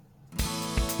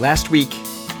Last week,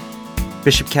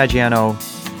 Bishop Caggiano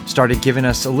started giving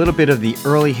us a little bit of the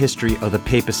early history of the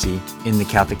papacy in the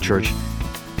Catholic Church.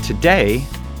 Today,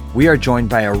 we are joined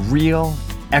by a real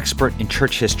expert in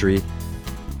church history.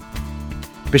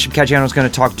 Bishop Caggiano is going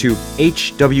to talk to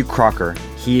H.W. Crocker.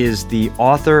 He is the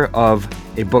author of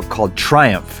a book called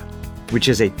Triumph, which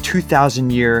is a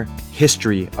 2,000-year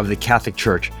history of the Catholic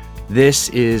Church. This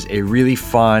is a really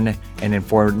fun and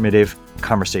informative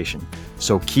conversation.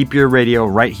 So keep your radio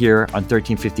right here on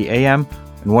 1350 AM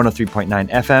and 103.9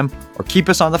 FM, or keep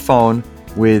us on the phone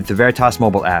with the Veritas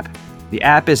mobile app. The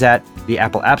app is at the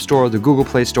Apple App Store, the Google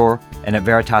Play Store, and at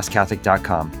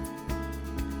veritascatholic.com.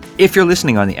 If you're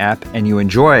listening on the app and you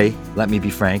enjoy Let Me Be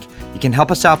Frank, you can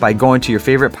help us out by going to your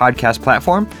favorite podcast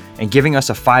platform and giving us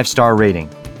a 5-star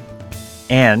rating.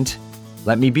 And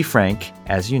Let Me Be Frank,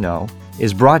 as you know,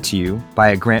 is brought to you by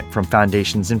a grant from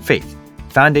Foundations in Faith.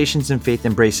 Foundations in Faith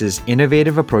embraces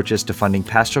innovative approaches to funding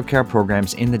pastoral care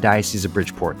programs in the Diocese of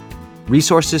Bridgeport.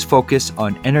 Resources focus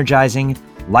on energizing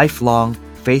lifelong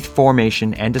faith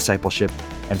formation and discipleship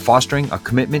and fostering a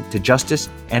commitment to justice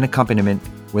and accompaniment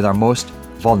with our most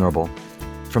vulnerable.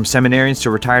 From seminarians to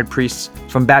retired priests,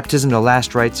 from baptism to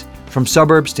last rites, from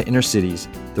suburbs to inner cities,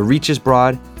 the reach is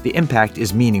broad, the impact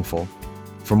is meaningful.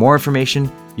 For more information,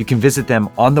 you can visit them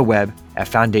on the web at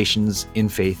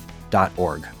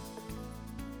foundationsinfaith.org.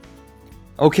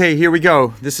 Okay, here we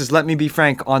go. This is Let Me Be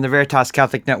Frank on the Veritas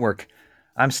Catholic Network.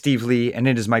 I'm Steve Lee, and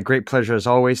it is my great pleasure, as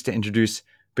always, to introduce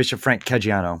Bishop Frank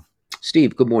Caggiano.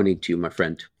 Steve, good morning to you, my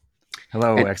friend.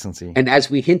 Hello, Excellency. And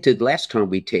as we hinted last time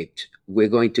we taped, we're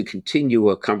going to continue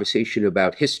a conversation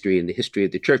about history and the history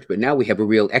of the church, but now we have a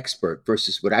real expert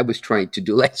versus what I was trying to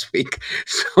do last week.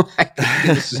 So I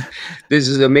think this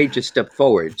is a major step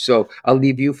forward. So I'll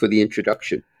leave you for the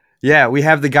introduction. Yeah, we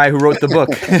have the guy who wrote the book,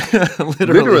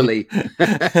 literally.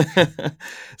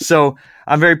 So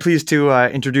I'm very pleased to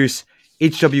introduce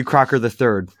H.W. Crocker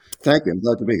III. Thank you. I'm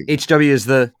glad to be here. H.W. is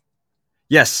the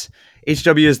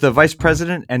vice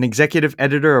president and executive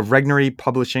editor of Regnery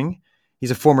Publishing. He's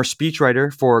a former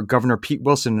speechwriter for Governor Pete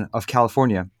Wilson of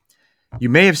California. You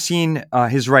may have seen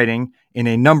his writing in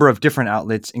a number of different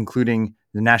outlets, including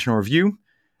the National Review,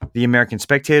 the American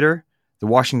Spectator, the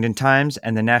Washington Times,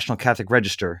 and the National Catholic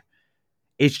Register.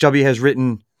 H.W. has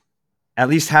written at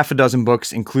least half a dozen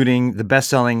books, including the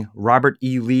best-selling Robert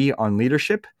E. Lee on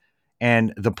Leadership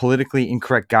and The Politically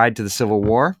Incorrect Guide to the Civil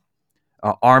War,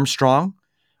 Armstrong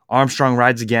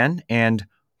Rides Again, and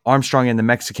Armstrong and the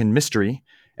Mexican Mystery,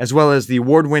 as well as the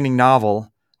award-winning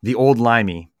novel, The Old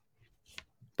Limey.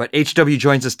 But H.W.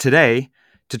 joins us today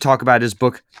to talk about his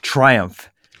book, Triumph,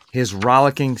 his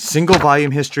rollicking single-volume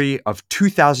history of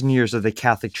 2,000 years of the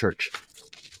Catholic Church.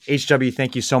 H.W.,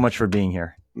 thank you so much for being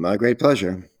here. My great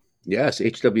pleasure. Yes,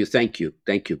 H.W., thank you.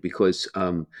 Thank you, because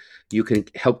you can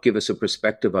help give us a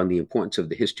perspective on the importance of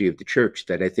the history of the church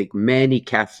that I think many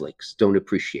Catholics don't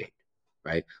appreciate,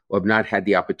 right? Or have not had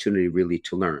the opportunity really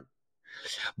to learn.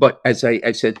 But as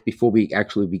I said before we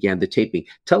actually began the taping,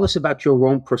 tell us about your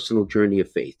own personal journey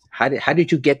of faith. How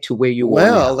did you get to where you were?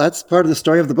 Well, that's part of the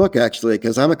story of the book, actually,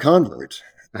 because I'm a convert.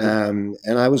 And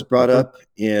I was brought up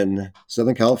in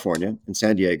Southern California, in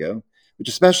San Diego, which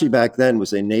especially back then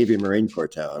was a Navy Marine Corps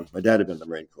town. My dad had been in the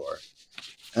Marine Corps.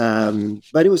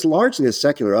 But it was largely a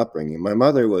secular upbringing. My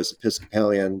mother was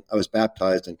Episcopalian. I was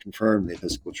baptized and confirmed in the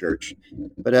Episcopal Church.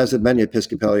 But as with many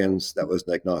Episcopalians, that was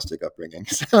an agnostic upbringing.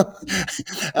 So,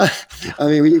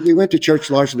 we went to church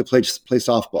largely to play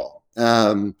softball.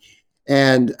 So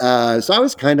I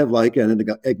was kind of like an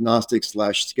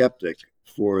agnostic/skeptic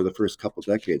for the first couple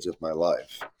decades of my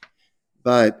life.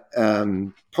 But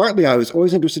partly I was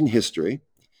always interested in history,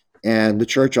 and the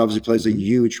church obviously plays a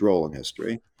huge role in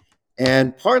history.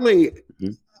 And partly,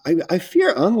 I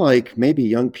fear, unlike maybe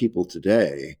young people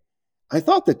today, I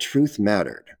thought that truth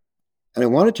mattered. And I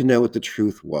wanted to know what the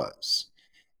truth was.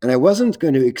 And I wasn't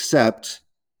going to accept,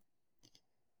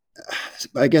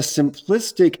 I guess,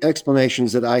 simplistic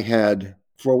explanations that I had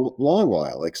for a long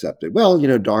while accepted. Well,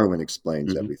 Darwin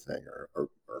explains everything or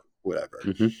whatever.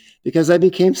 Because I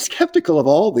became skeptical of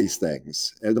all these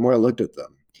things the more I looked at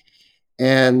them.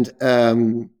 And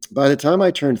by the time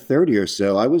I turned 30 or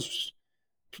so, I was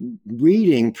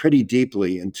reading pretty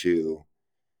deeply into,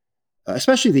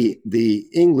 especially the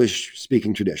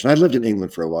English-speaking tradition. I lived in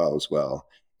England for a while as well.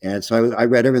 And so I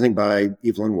read everything by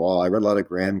Evelyn Waugh. I read a lot of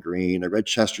Graham Greene. I read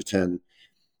Chesterton.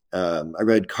 I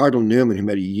read Cardinal Newman, who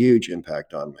made a huge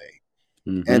impact on me.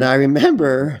 And I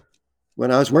remember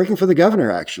when I was working for the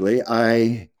governor, actually,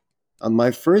 on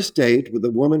my first date with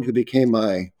a woman who became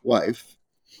my wife,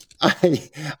 I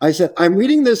said, I'm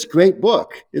reading this great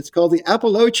book. It's called the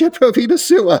Apologia Provida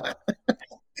Sua.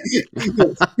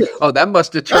 Oh, that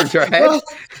must have turned her head. Well,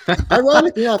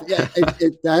 ironically enough, yeah,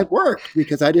 that worked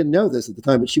because I didn't know this at the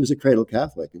time, but she was a cradle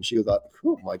Catholic, and she thought,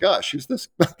 "Oh my gosh, who's this?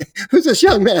 Who's this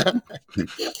young man?"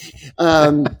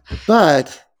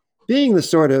 But being the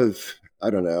sort of, I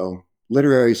don't know,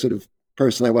 literary sort of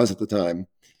person I was at the time,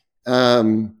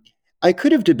 I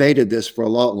could have debated this for a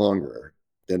lot longer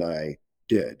than I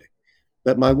did.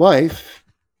 But my wife,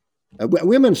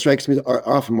 women strikes me are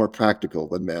often more practical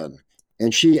than men,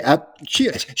 and she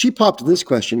popped this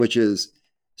question, which is,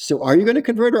 so are you going to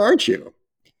convert or aren't you?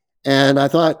 And I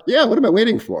thought, yeah, what am I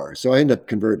waiting for? So I ended up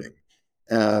converting.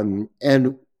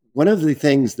 And one of the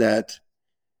things that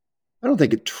I don't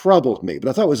think it troubled me, but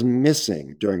I thought was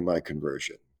missing during my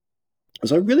conversion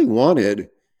was I really wanted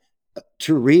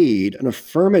to read an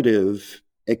affirmative,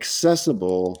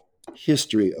 accessible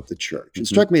history of the church. It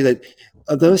struck me that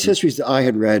of those histories that I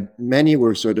had read, many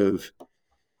were sort of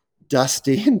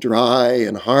dusty and dry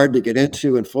and hard to get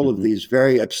into and full of these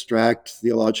very abstract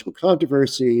theological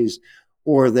controversies,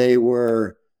 or they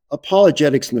were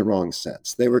apologetics in the wrong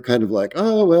sense. They were kind of like,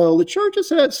 oh, well, the church has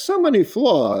had so many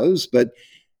flaws, but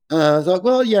I thought,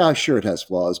 well, yeah, sure, it has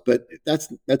flaws, but that's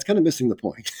kind of missing the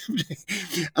point.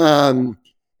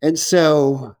 And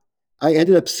so I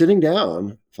ended up sitting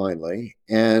down finally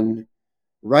and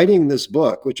writing this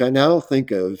book, which I now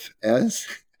think of as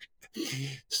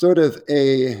sort of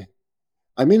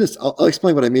I mean this, I'll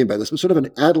explain what I mean by this, but sort of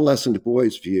an adolescent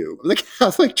boy's view of the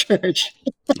Catholic Church.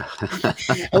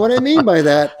 And what I mean by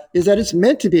that is that it's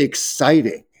meant to be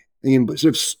exciting, I mean,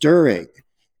 sort of stirring,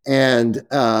 and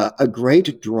a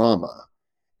great drama.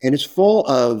 And it's full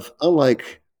of,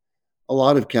 unlike a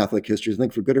lot of Catholic histories, I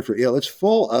think for good or for ill, it's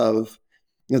full of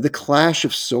the clash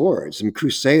of swords and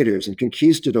crusaders and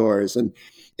conquistadors, and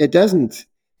it doesn't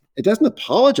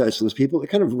apologize for those people. It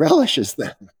kind of relishes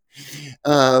them.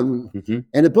 And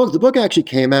the book actually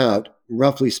came out,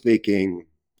 roughly speaking,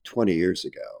 20 years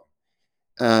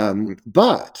ago.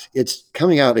 But it's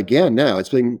coming out again now. It's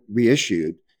being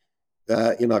reissued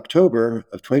in October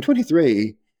of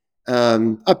 2023,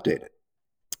 updated.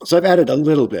 So I've added a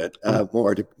little bit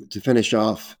more to finish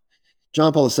off.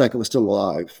 John Paul II was still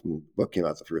alive when the book came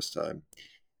out the first time.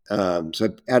 So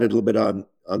I've added a little bit on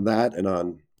that and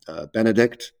on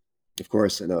Benedict, of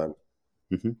course, and on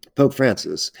Pope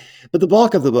Francis. But the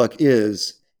bulk of the book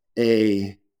is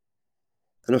an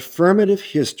affirmative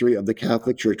history of the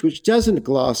Catholic Church, which doesn't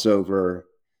gloss over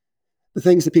the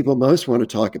things that people most want to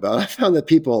talk about. I found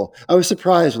that I was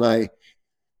surprised when I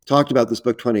talked about this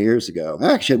book 20 years ago.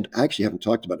 I actually haven't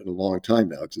talked about it in a long time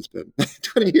now because it's been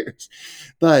 20 years.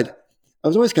 But I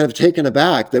was always kind of taken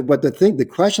aback that the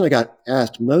question I got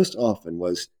asked most often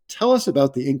was, tell us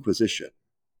about the Inquisition.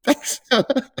 I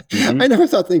never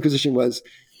thought the Inquisition was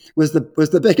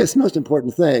the biggest, most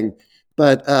important thing,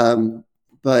 but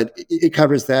it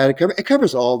covers that. It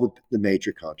covers all the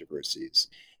major controversies,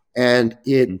 and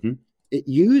it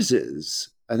uses,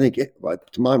 I think,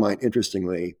 to my mind,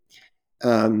 interestingly,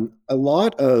 a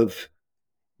lot of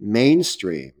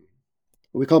mainstream,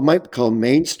 what we might call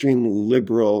mainstream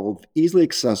liberal, easily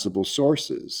accessible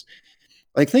sources,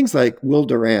 like things like Will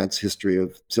Durant's History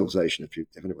of Civilization, if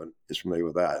anyone is familiar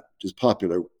with that, which is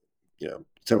popular,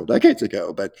 several decades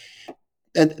ago.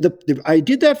 And I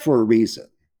did that for a reason.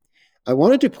 I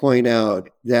wanted to point out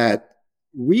that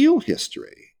real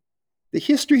history, the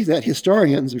history that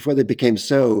historians, before they became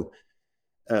so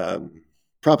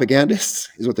propagandists,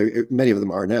 is what many of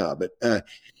them are now, but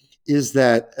is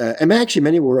that, and actually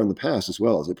many were in the past as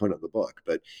well, as I point out in the book,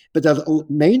 but the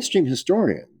mainstream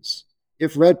historians,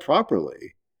 if read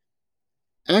properly,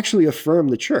 actually affirm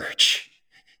the church.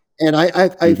 And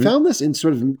I found this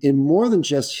in more than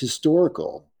just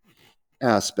historical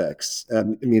aspects. I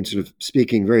mean, sort of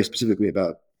speaking very specifically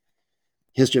about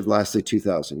history of the last, say,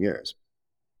 2,000 years.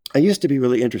 I used to be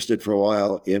really interested for a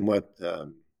while in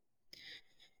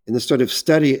in the sort of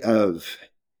study of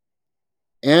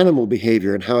animal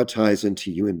behavior and how it ties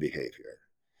into human behavior.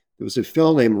 There was a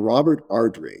fellow named Robert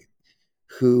Ardrey,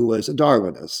 who was a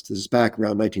Darwinist. This is back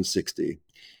around 1960.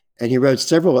 And he wrote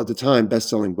several, at the time,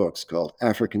 best-selling books called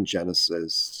African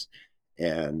Genesis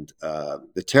and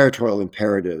The Territorial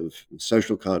Imperative,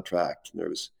 Social Contract. And there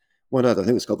was one other, I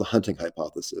think it was called The Hunting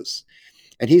Hypothesis.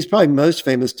 And he's probably most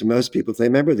famous to most people if they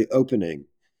remember the opening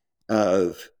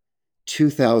of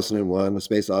 2001, A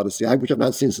Space Odyssey, which I've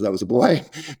not seen since I was a boy.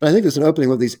 But I think there's an opening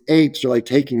where these apes are like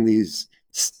taking these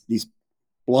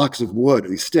blocks of wood, or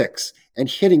these sticks, and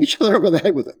hitting each other over the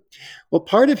head with them. Well,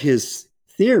 part of his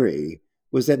theory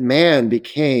was that man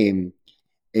became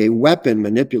a weapon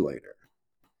manipulator.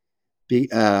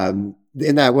 In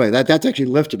that way, that's actually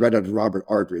lifted right out of Robert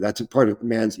Ardrey. That's a part of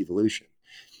man's evolution.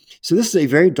 So this is a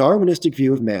very Darwinistic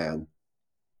view of man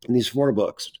in these 4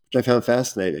 books, which I found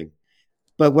fascinating.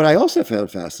 But what I also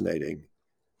found fascinating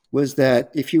was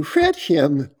that if you read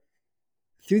him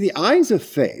through the eyes of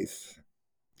faith,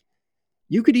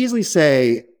 you could easily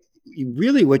say,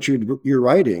 really, what you're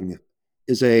writing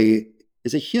is a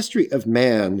history of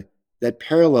man that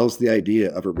parallels the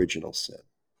idea of original sin.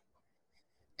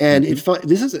 And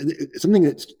this is something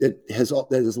that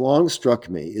has long struck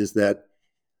me, is that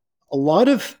a lot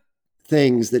of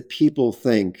things that people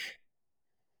think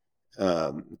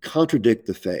contradict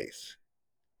the faith,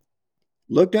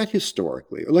 looked at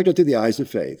historically or looked at through the eyes of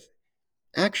faith,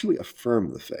 actually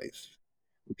affirm the faith.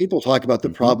 When people talk about the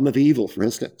problem of evil, for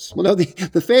instance, well, no,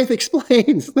 the faith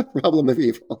explains the problem of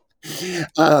evil,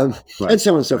 and so on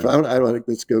and so forth. I don't want to,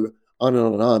 let's go on and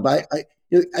on and on. But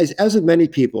as with many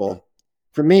people,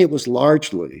 for me, it was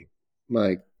largely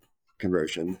my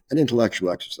conversion an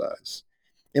intellectual exercise.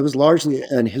 It was largely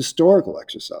an historical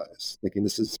exercise, thinking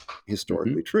this is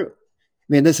historically true. I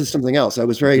mean, this is something else. I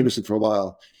was very interested for a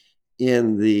while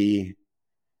in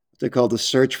what they call the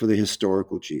search for the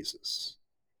historical Jesus.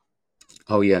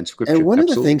 Oh, yeah, in Scripture. And one of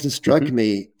the things that struck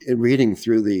me in reading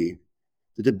through the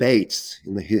debates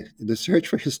in the search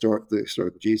for the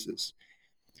historical Jesus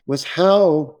was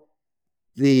how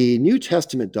the New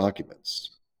Testament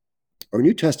documents or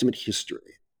New Testament history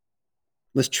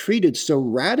was treated so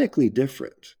radically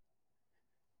different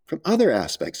from other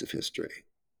aspects of history.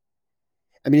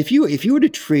 I mean, if you were to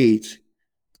treat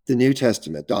the New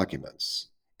Testament documents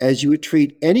as you would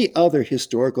treat any other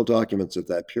historical documents of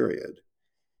that period,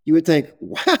 you would think,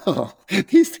 wow,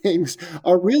 these things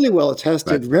are really well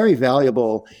attested, very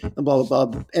valuable, and blah, blah,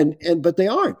 blah. But they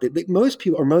aren't. Most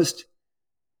people, or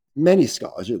many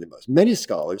scholars,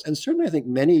 and certainly I think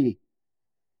many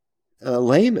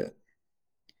laymen,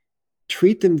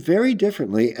 treat them very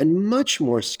differently and much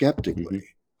more skeptically.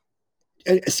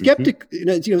 And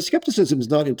skepticism is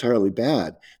not entirely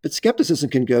bad, but skepticism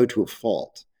can go to a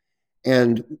fault.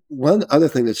 And one other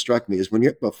thing that struck me is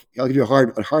I'll give you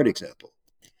a hard example.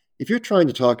 If you're trying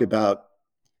to talk about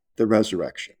the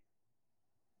resurrection,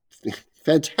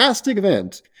 fantastic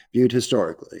event viewed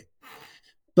historically,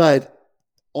 but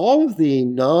all of the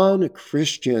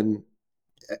non-Christian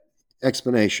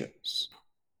explanations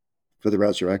for the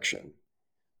resurrection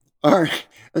are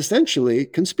essentially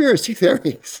conspiracy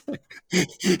theories. And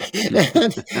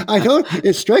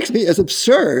it strikes me as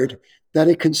absurd that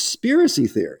a conspiracy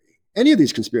theory, any of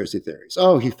these conspiracy theories,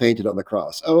 oh, he fainted on the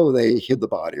cross, oh, they hid the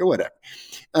body, or whatever,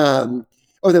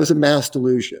 or there was a mass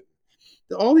delusion.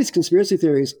 All these conspiracy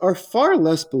theories are far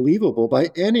less believable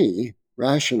by any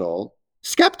rational,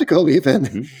 skeptical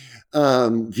even,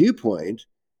 viewpoint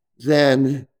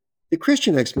than the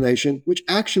Christian explanation, which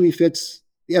actually fits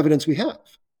the evidence we have.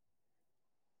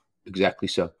 Exactly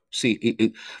so.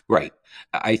 See, right.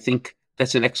 I think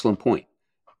that's an excellent point.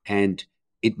 And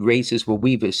it raises what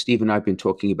Steve and I have been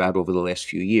talking about over the last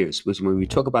few years, was when we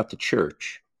talk about the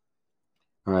church,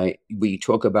 all right, we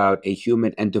talk about a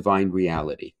human and divine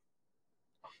reality.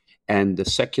 And the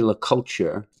secular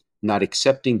culture, not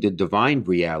accepting the divine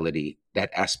reality, that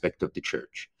aspect of the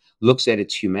church, looks at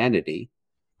its humanity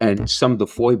and some of the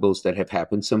foibles that have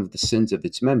happened, some of the sins of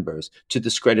its members, to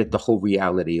discredit the whole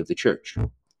reality of the church.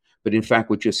 But in fact,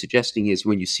 what you're suggesting is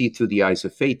when you see it through the eyes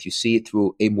of faith, you see it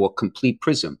through a more complete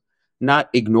prism, not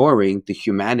ignoring the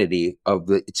humanity of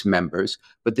its members,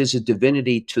 but there's a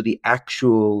divinity to the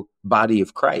actual body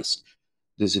of Christ.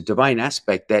 There's a divine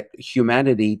aspect that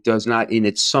humanity does not, in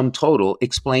its sum total,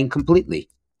 explain completely.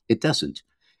 It doesn't.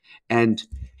 And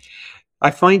I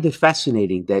find it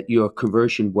fascinating that your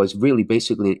conversion was really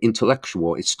basically an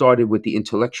intellectual. It started with the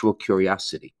intellectual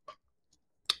curiosity,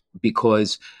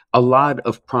 because a lot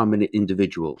of prominent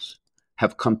individuals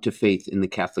have come to faith in the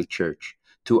Catholic Church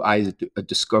through either a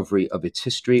discovery of its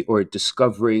history or a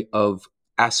discovery of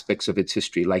aspects of its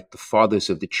history, like the fathers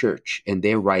of the church and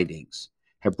their writings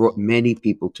have brought many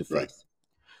people to faith. Right.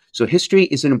 So history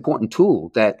is an important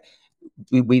tool that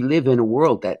we live in a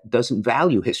world that doesn't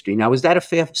value history. Now, is that a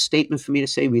fair statement for me to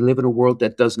say we live in a world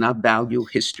that does not value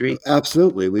history?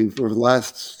 Absolutely. Over the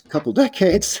last couple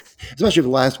decades, especially over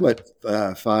the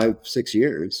last, 5, 6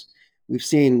 years, we've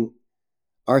seen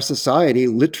our society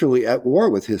literally at war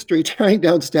with history, tearing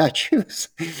down statues,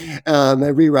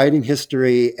 and rewriting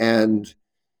history, and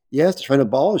yes, trying to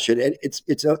abolish it. And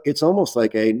it's almost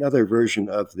like another version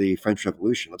of the French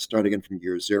Revolution. Let's start again from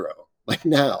year zero, like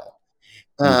now.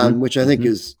 Which I think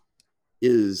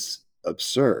is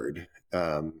absurd.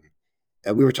 And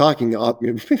we were talking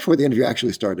before the interview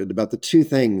actually started about the two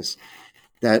things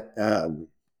that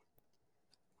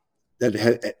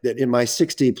that in my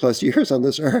 60 plus years on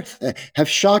this earth have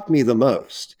shocked me the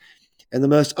most. And the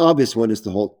most obvious one is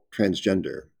the whole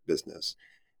transgender business.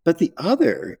 But the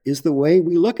other is the way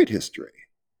we look at history.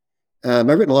 I've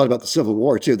written a lot about the Civil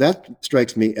War, too. That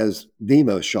strikes me as the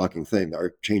most shocking thing,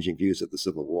 our changing views of the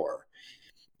Civil War,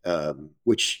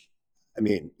 which, I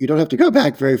mean, you don't have to go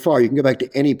back very far. You can go back to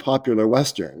any popular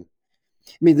Western.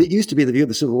 I mean, it used to be the view of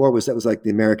the Civil War was that was like the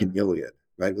American Iliad,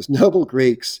 right? It was noble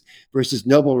Greeks versus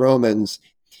noble Romans.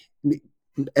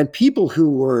 And people who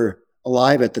were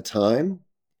alive at the time,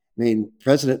 I mean,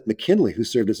 President McKinley, who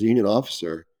served as a Union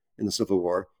officer in the Civil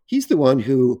War, he's the one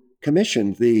who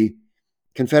commissioned the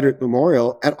Confederate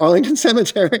memorial at Arlington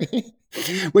Cemetery,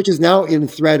 which is now in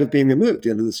threat of being removed at the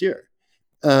end of this year.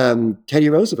 Teddy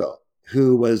Roosevelt,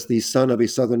 who was the son of a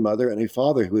Southern mother and a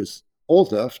father who was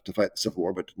old enough to fight the Civil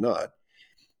War but did not,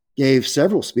 gave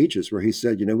several speeches where he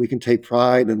said, you know, we can take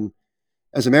pride in,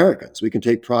 as Americans, we can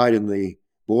take pride in the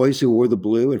boys who wore the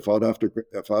blue and fought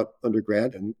under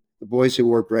Grant, and the boys who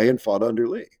wore gray and fought under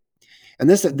Lee. And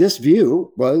this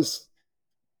view was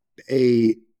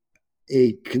a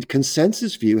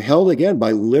consensus view held again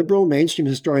by liberal mainstream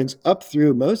historians up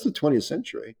through most of the 20th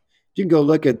century. You can go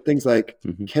look at things like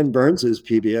Ken Burns's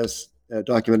PBS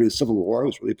documentary, The Civil War,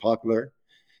 was really popular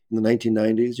in the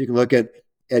 1990s. You can look at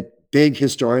big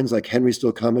historians like Henry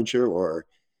Steele Commager or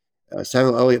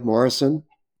Samuel Eliot Morison,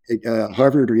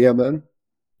 Harvard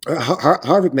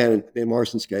man in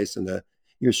Morrison's case, and the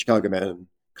Chicago man in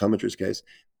Commanger's case,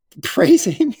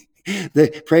 praising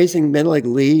men like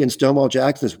Lee and Stonewall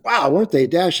Jackson as, wow, weren't they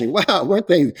dashing? Wow, weren't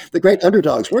they the great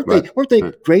underdogs? Weren't they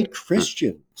great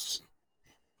Christians?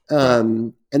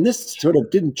 And this sort of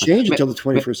didn't change until the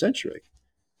 21st century.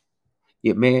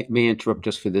 Yeah, may I interrupt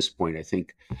just for this point? I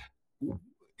think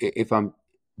if I'm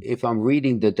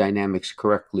reading the dynamics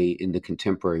correctly in the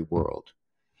contemporary world,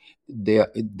 there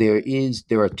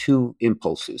are two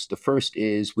impulses. The first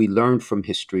is we learn from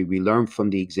history, we learn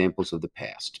from the examples of the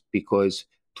past, because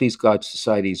please God,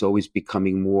 society is always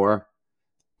becoming more,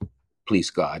 please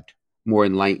God, more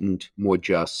enlightened, more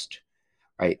just,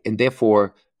 right? And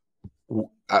therefore,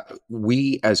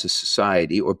 we as a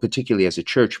society, or particularly as a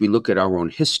church, we look at our own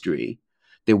history.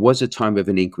 There was a time of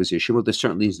an inquisition. Well, there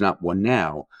certainly is not one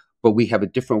now, but we have a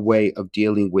different way of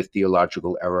dealing with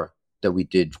theological error that we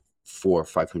did 400 or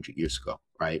 500 years ago,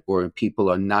 right? Or people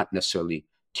are not necessarily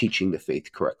teaching the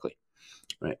faith correctly,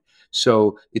 right?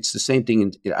 So it's the same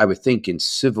thing, I would think, in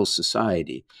civil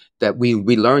society, that we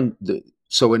learn.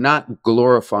 So we're not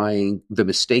glorifying the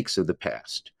mistakes of the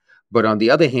past. But on the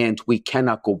other hand, we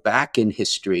cannot go back in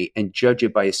history and judge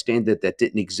it by a standard that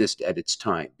didn't exist at its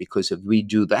time. Because if we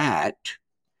do that,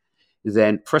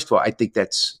 then first of all, I think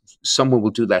that's someone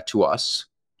will do that to us.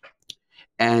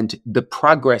 And the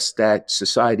progress that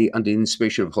society under the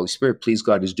inspiration of the Holy Spirit, please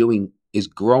God, is doing is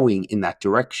growing in that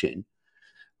direction.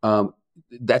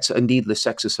 That's a needless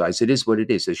exercise. It is what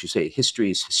it is. As you say,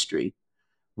 history is history.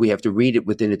 We have to read it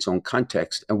within its own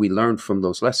context, and we learn from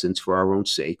those lessons for our own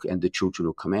sake, and the children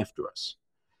will come after us,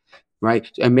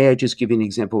 right? And may I just give you an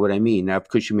example of what I mean? Now,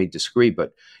 because you may disagree,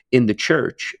 but in the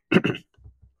church,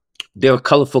 there are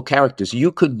colorful characters.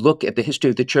 You could look at the history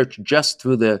of the church just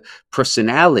through the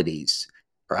personalities,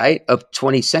 right, of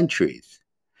 20 centuries.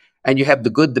 And you have the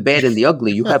good, the bad, and the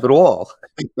ugly. You have it all,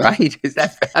 right? Is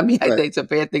that? I mean, I think it's a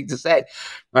fair thing to say,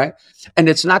 right? And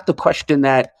it's not the question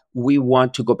that we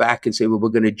want to go back and say, well, we're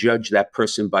going to judge that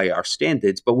person by our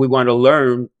standards, but we want to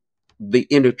learn the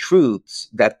inner truths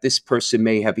that this person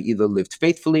may have either lived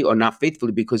faithfully or not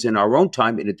faithfully, because in our own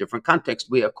time, in a different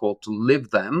context, we are called to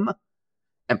live them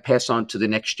and pass on to the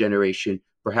next generation,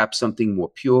 perhaps something more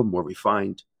pure, more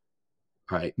refined,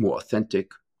 right, more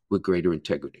authentic, with greater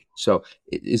integrity. So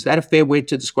is that a fair way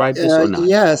to describe this or not?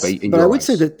 Yes, but I would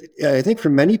say that I think for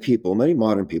many people, many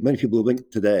modern people, many people living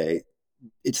today,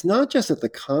 it's not just that the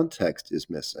context is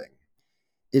missing.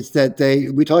 It's that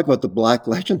we talk about the black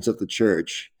legends of the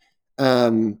church.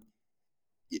 There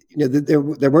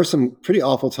were some pretty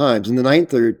awful times in the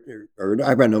 9th or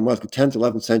I don't know, the 10th,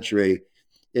 11th century.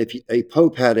 If a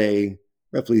pope had a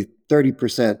roughly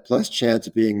 30% plus chance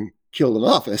of being killed in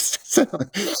office. So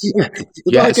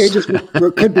the Dark Ages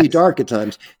could be dark at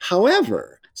times.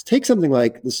 However, take something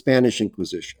like the Spanish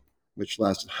Inquisition, which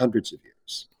lasted hundreds of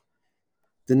years.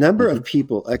 The number of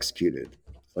people executed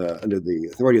under the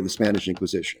authority of the Spanish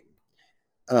Inquisition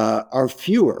are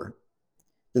fewer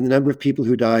than the number of people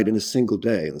who died in a single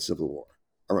day in the Civil War,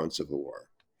 our own Civil War.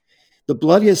 The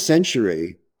bloodiest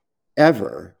century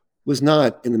ever was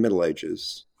not in the Middle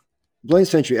Ages. The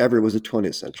bloodiest century ever was the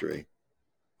 20th century.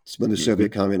 When the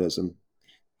Soviet communism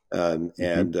and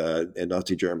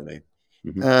Nazi Germany.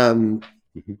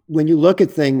 When you look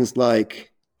at things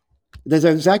like,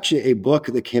 there's actually a book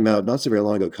that came out not so very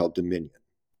long ago called Dominion.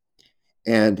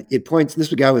 And it points.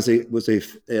 This guy is a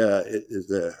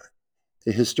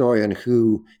historian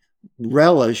who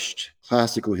relished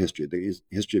classical history, the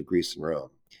history of Greece and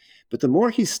Rome. But the more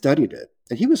he studied it,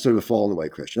 and he was sort of a fallen away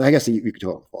Christian. I guess you could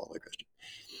call him a fallen away Christian.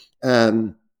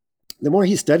 The more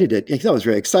he studied it, he thought it was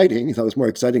very exciting. He thought it was more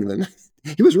exciting than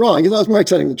he was wrong. He thought it was more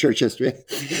exciting than church history.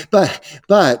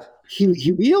 But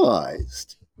he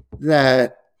realized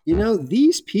that,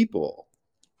 these people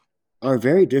are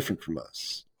very different from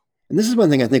us. And this is one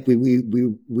thing I think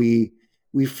we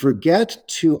forget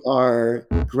to our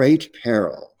great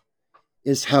peril,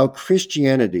 is how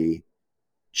Christianity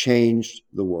changed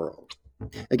the world.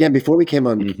 Again, before we came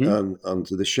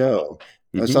onto the show,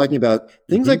 I was talking about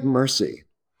things like mercy.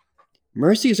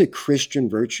 Mercy is a Christian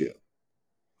virtue.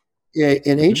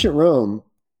 In ancient Rome,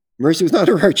 mercy was not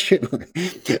a virtue,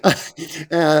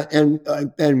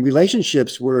 and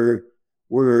relationships were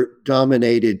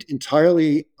dominated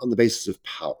entirely on the basis of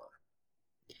power.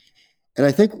 And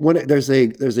I think there's a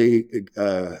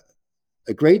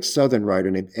great Southern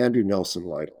writer named Andrew Nelson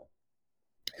Lytle,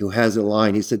 who has a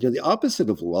line. He said, the opposite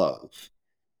of love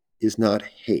is not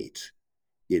hate,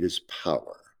 it is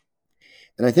power.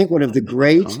 And I think one of the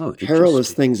great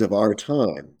perilous things of our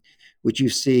time, which you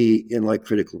see in like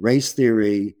critical race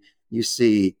theory, you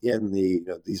see in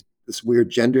this weird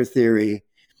gender theory,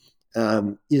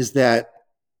 is that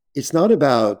it's not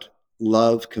about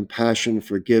love, compassion,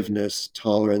 forgiveness,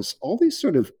 tolerance, all these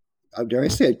sort of, dare I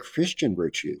say it, Christian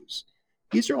virtues.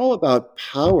 These are all about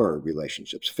power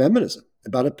relationships, feminism,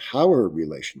 about a power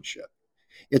relationship.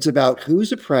 It's about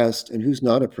who's oppressed and who's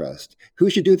not oppressed, who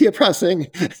should do the oppressing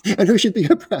and who should be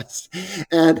oppressed.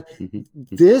 And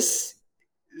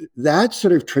that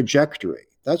sort of trajectory,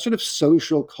 that sort of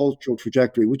social cultural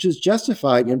trajectory, which is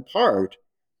justified in part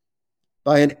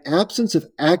by an absence of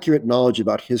accurate knowledge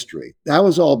about history. That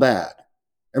was all bad.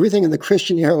 Everything in the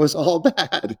Christian era was all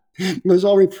bad. It was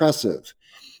all repressive.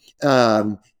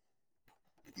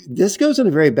 This goes in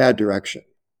a very bad direction.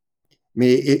 I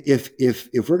mean, if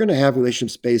we're going to have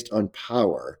relationships based on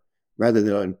power rather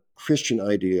than on Christian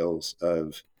ideals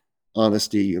of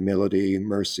honesty, humility,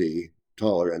 mercy,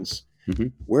 tolerance,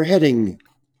 we're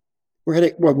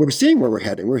seeing where we're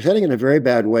heading. We're heading in a very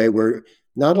bad way, where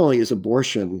not only is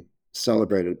abortion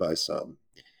celebrated by some,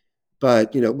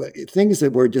 but things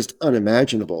that were just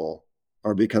unimaginable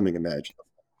are becoming imaginable,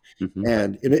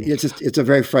 and it's a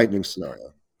very frightening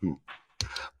scenario.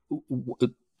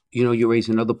 You raise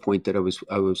another point that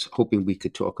I was hoping we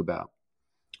could talk about,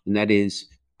 and that is,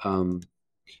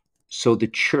 so the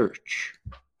church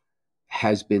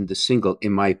has been the single,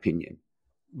 in my opinion,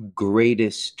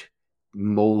 greatest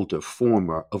molder,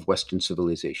 former of Western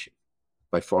civilization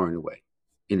by far and away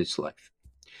in its life.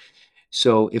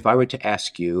 So if I were to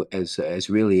ask you as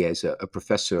a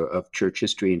professor of church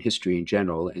history and history in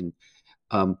general, and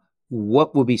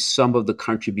what would be some of the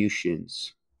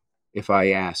contributions if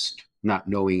I asked, not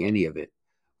knowing any of it?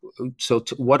 So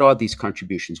what are these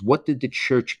contributions? What did the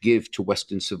church give to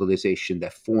Western civilization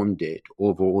that formed it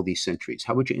over all these centuries?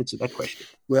 How would you answer that question?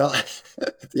 Well,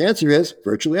 the answer is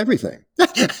virtually everything.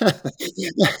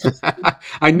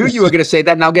 I knew you were going to say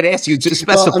that, and I'm going to ask you to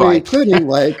specify. Well, including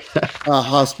like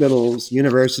hospitals,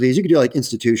 universities. You could do like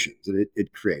institutions that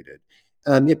it created.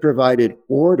 It provided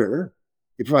order.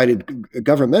 It provided a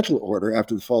governmental order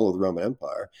after the fall of the Roman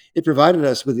Empire. It provided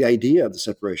us with the idea of the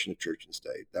separation of church and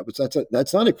state.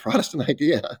 That's not a Protestant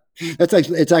idea. It's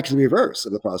actually the reverse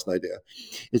of the Protestant idea.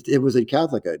 It was a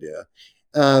Catholic idea,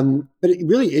 but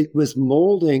it was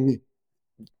molding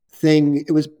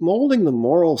the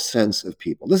moral sense of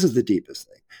people. This is the deepest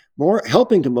thing.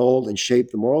 Helping to mold and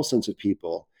shape the moral sense of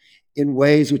people in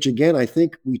ways which, again, I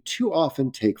think we too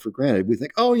often take for granted. We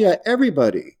think, oh yeah,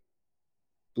 everybody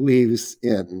believes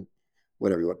in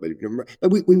whatever you want.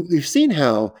 But we've seen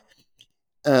how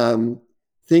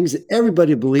things that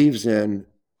everybody believes in,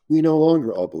 we no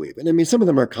longer all believe in. I mean, some of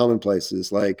them are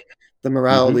commonplaces, like the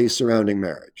morality surrounding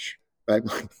marriage, right?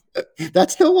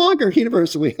 That's no longer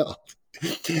universally held.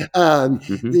 And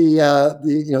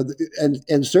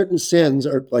certain sins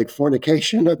are like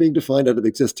fornication are being defined out of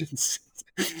existence.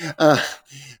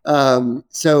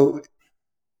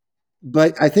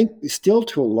 But I think still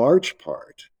to a large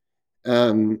part,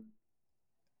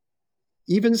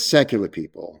 even secular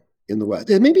people in the West,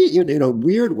 and maybe in a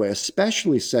weird way,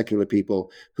 especially secular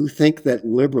people who think that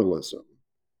liberalism,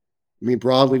 I mean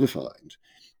broadly defined,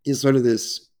 is sort of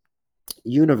this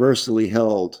universally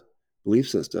held belief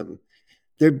system.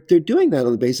 They're doing that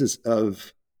on the basis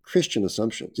of Christian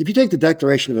assumptions. If you take the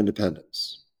Declaration of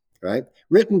Independence, right,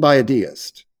 written by a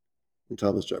deist,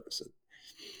 Thomas Jefferson,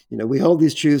 we hold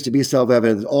these truths to be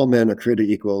self-evident that all men are created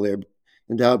equal. They're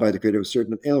endowed by the Creator with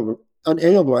certain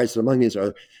unalienable rights, and among these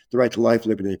are the right to life,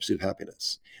 liberty, and the pursuit of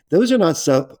happiness. Those are not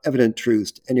self-evident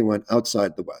truths to anyone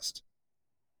outside the West.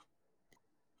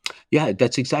 Yeah,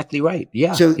 that's exactly right.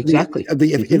 Yeah, So exactly.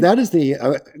 if that is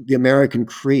the American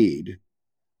creed,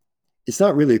 it's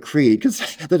not really a creed, because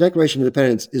the Declaration of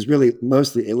Independence is really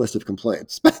mostly a list of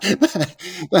complaints. But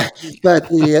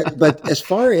as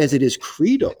far as it is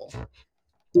creedal,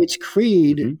 its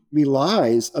creed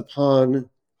relies upon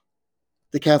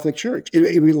the Catholic Church.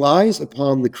 It relies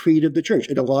upon the creed of the Church.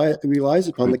 It relies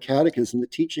upon the catechism, the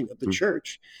teaching of the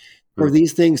Church, for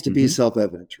these things to be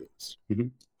self-evident truths.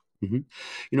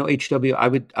 HW, I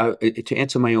would to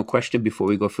answer my own question before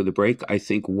we go for the break. I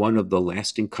think one of the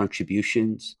lasting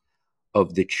contributions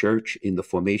of the Church in the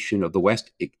formation of the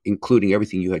West, including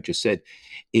everything you had just said,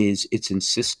 is its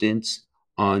insistence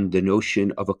on the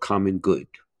notion of a common good.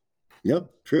 Yeah,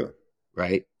 true.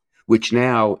 Right? Which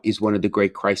now is one of the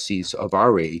great crises of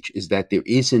our age, is that there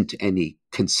isn't any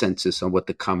consensus on what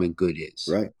the common good is.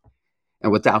 Right.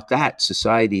 And without that,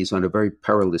 society is on a very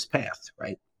perilous path,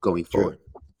 right, going forward.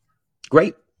 True.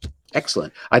 Great.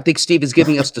 Excellent. I think Steve is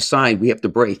giving us the sign we have to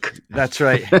break. That's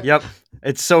right. Yep.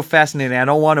 It's so fascinating. I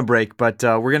don't want to break, but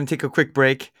we're going to take a quick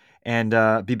break and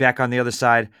be back on the other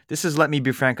side. This is Let Me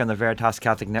Be Frank on the Veritas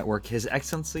Catholic Network. His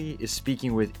Excellency is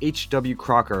speaking with H.W.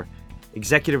 Crocker,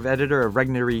 Executive Editor of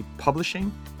Regnery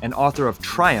Publishing and author of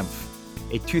Triumph,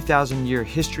 a 2,000-year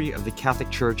history of the Catholic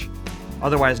Church,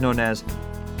 otherwise known as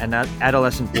An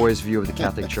Adolescent Boy's View of the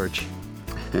Catholic Church.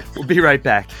 We'll be right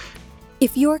back.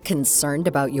 If you're concerned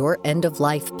about your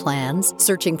end-of-life plans,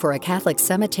 searching for a Catholic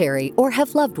cemetery, or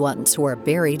have loved ones who are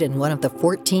buried in one of the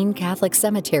 14 Catholic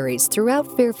cemeteries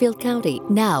throughout Fairfield County,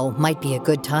 now might be a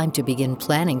good time to begin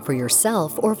planning for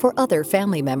yourself or for other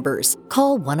family members.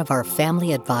 Call one of our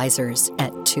family advisors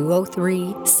at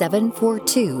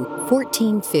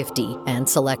 203-742-1450 and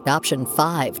select option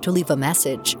 5 to leave a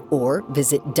message, or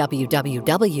visit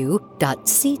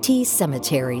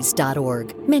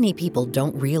www.ctcemeteries.org. Many people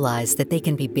don't realize that they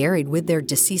can be buried with their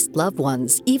deceased loved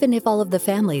ones, even if all of the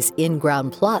family's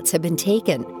in-ground plots have been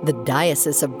taken. The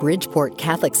Diocese of Bridgeport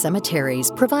Catholic Cemeteries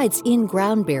provides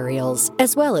in-ground burials,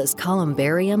 as well as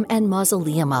columbarium and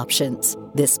mausoleum options.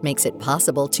 This makes it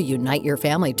possible to unite your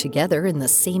family together in the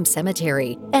same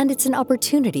cemetery, and it's an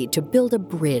opportunity to build a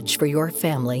bridge for your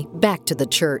family back to the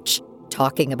Church.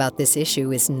 Talking about this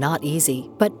issue is not easy,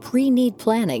 but pre-need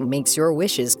planning makes your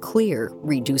wishes clear,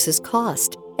 reduces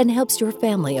cost, and helps your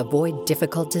family avoid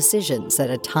difficult decisions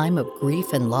at a time of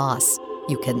grief and loss.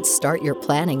 You can start your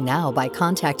planning now by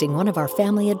contacting one of our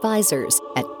family advisors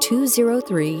at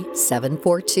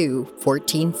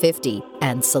 203-742-1450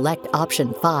 and select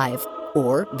option 5,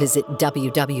 or visit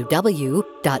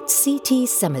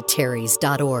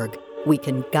www.ctcemeteries.org. We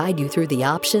can guide you through the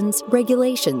options,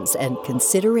 regulations, and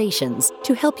considerations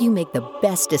to help you make the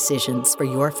best decisions for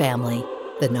your family.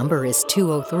 The number is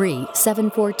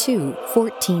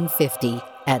 203-742-1450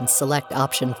 and select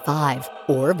option 5,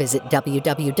 or visit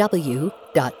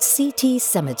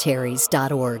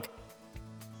www.ctcemeteries.org.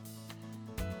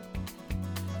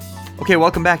 Okay,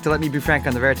 welcome back to Let Me Be Frank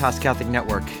on the Veritas Catholic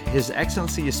Network. His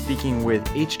Excellency is speaking with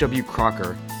H.W.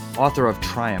 Crocker, author of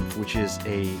Triumph, which is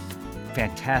a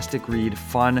fantastic read,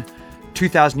 fun,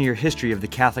 2,000-year history of the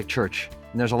Catholic Church.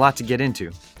 And there's a lot to get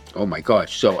into. Oh my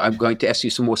gosh. So I'm going to ask you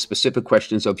some more specific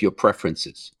questions of your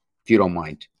preferences, if you don't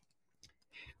mind.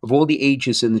 Of all the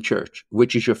ages in the Church,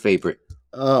 which is your favorite?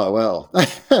 Oh, well.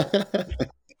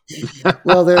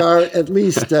 Well, there are at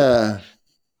least, at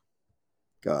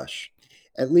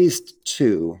least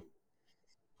two.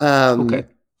 Okay.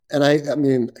 And I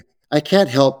mean, I can't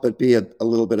help but be a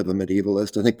little bit of a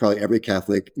medievalist. I think probably every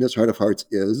Catholic in his heart of hearts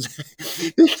is.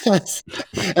 Because,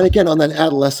 and again, on that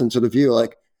adolescent sort of view,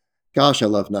 like, gosh, I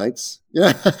love knights.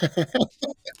 Yeah.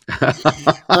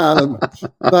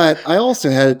 But I also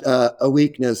had a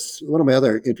weakness. One of my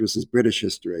other interests is British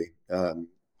history,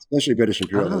 especially British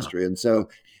imperial history. And so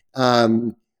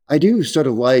I do sort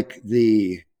of like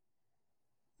the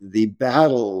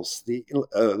battles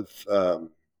of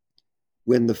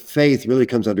when the faith really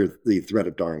comes under the threat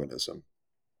of Darwinism.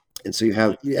 And so you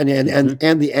have,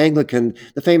 and the Anglican,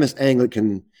 the famous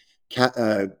Anglican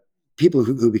people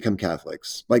who become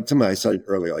Catholics, like some I cited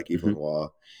earlier, like Evelyn Waugh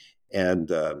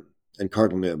and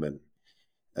Cardinal Newman.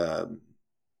 In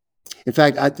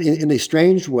fact, in a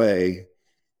strange way,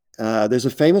 there's a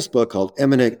famous book called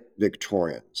Eminent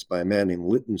Victorians by a man named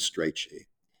Lytton Strachey.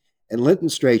 And Lytton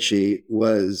Strachey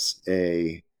was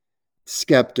a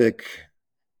skeptic,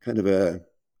 kind of a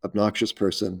obnoxious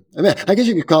person. I mean, I guess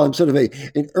you could call him sort of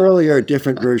an earlier,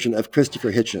 different version of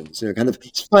Christopher Hitchens. Kind of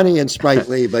funny and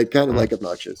sprightly, but kind of like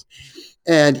obnoxious.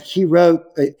 And he wrote,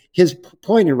 his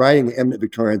point in writing The Eminent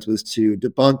Victorians was to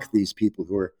debunk these people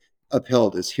who were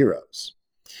upheld as heroes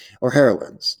or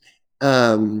heroines,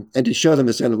 and to show them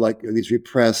as kind of like these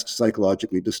repressed,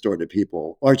 psychologically distorted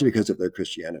people, largely because of their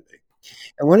Christianity.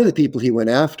 And one of the people he went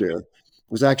after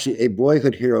was actually a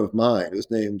boyhood hero of mine.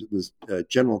 His name was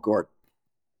General Gordon.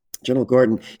 General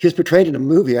Gordon, he was portrayed in a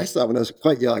movie I saw when I was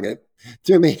quite young. It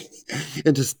threw me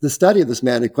into the study of this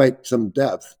man in quite some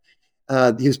depth.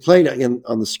 He was played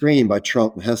on the screen by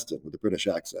Charlton Heston with a British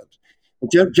accent.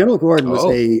 General Gordon was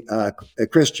a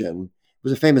Christian,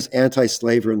 was a famous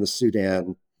anti-slaver in the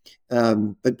Sudan,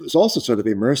 but was also sort of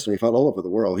a mercenary. He fought all over the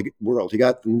world. He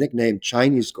got the nickname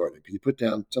Chinese Gordon because he put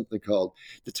down something called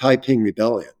the Taiping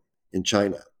Rebellion in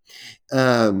China.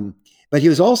 But he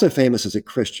was also famous as a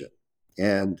Christian,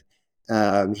 and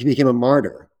he became a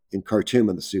martyr in Khartoum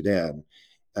in the Sudan,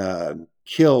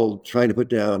 killed trying to put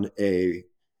down a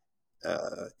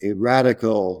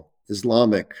radical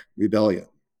Islamic rebellion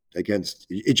against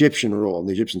Egyptian rule, and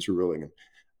the Egyptians were ruling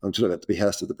on sort of at the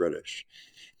behest of the British.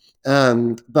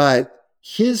 But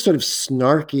his sort of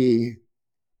snarky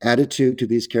attitude to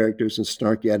these characters and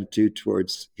snarky attitude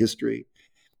towards history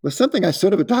was something I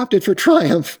sort of adopted for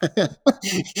triumph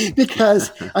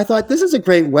because I thought this is a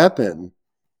great weapon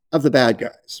of the bad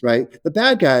guys, right? The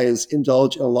bad guys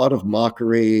indulge in a lot of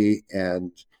mockery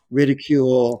and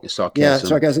ridicule. Sarcasm. Yeah,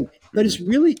 sarcasm. But it's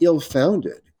really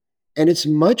ill-founded. And it's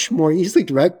much more easily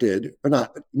directed, or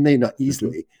not, maybe not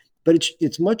easily, but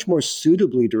it's much more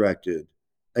suitably directed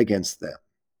against them.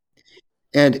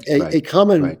 And a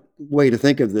common way to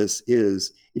think of this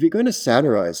is if you're going to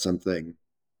satirize something,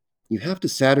 you have to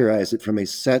satirize it from a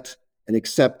set, an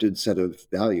accepted set of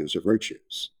values or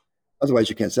virtues. Otherwise,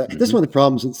 you can't. This is one of the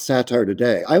problems with satire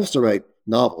today. I also write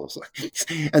novels,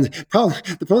 and the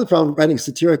problem with writing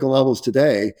satirical novels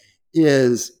today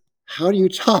is how do you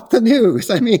top the news?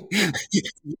 I mean,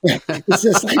 it's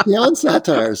just like beyond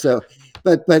satire. So,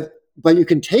 but you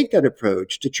can take that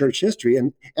approach to church history,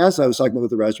 and as I was talking about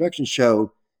with the Resurrection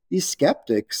Show, these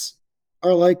skeptics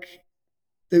are like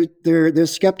they're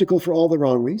skeptical for all the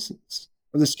wrong reasons,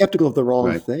 or they're skeptical of the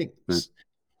wrong things.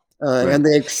 And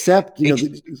they accept,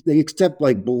 they accept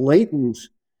like blatant,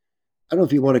 I don't know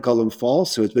if you want to call them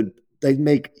falsehoods, but they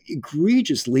make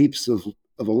egregious leaps of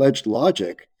alleged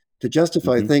logic to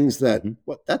justify things that,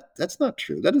 that's not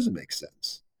true. That doesn't make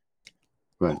sense.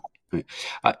 Right.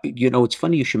 It's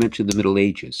funny you should mention the Middle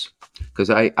Ages, because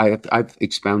I've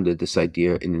expounded this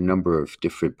idea in a number of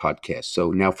different podcasts. So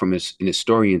now from an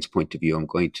historian's point of view, I'm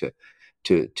going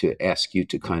to ask you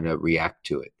to kind of react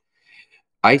to it.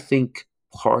 I think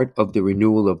part of the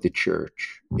renewal of the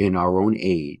church in our own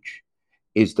age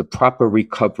is the proper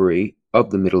recovery of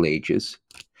the Middle Ages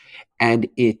and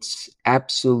its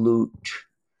absolute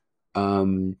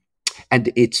and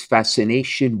its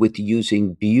fascination with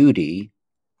using beauty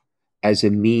as a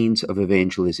means of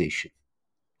evangelization.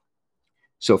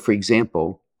 So, for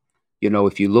example,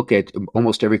 if you look at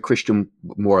almost every Christian,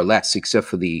 more or less, except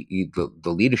for the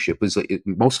leadership, was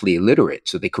mostly illiterate,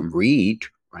 so they couldn't read,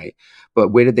 right? But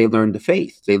where did they learn the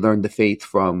faith? They learned the faith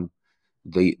from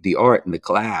the art and the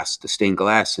glass, the stained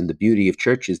glass, and the beauty of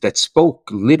churches that spoke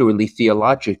literally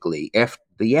theologically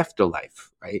the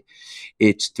afterlife, right?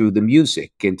 It's through the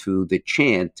music and through the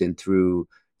chant and through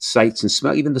sights and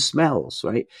smell, even the smells,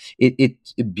 right?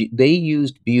 They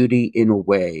used beauty in a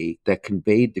way that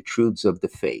conveyed the truths of the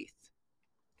faith,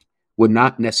 were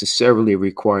not necessarily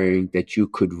requiring that you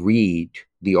could read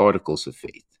the articles of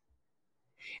faith.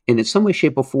 And in some way,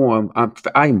 shape, or form,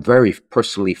 I'm very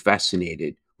personally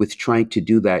fascinated with trying to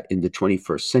do that in the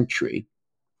 21st century,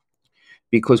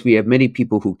 because we have many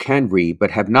people who can read but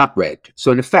have not read.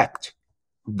 So in effect,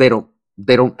 they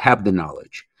don't have the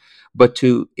knowledge. But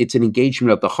it's an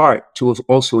engagement of the heart to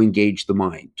also engage the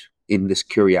mind in this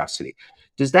curiosity.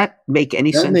 Does that make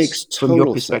any sense? That makes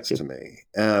total sense to me.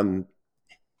 I'm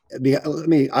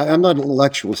not an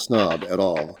intellectual snob at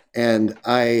all, and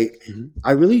I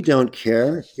really don't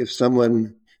care if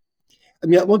someone. I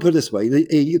won't put it this way: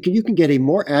 you can get a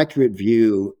more accurate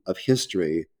view of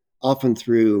history often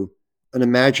through an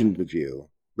imaginative view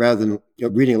rather than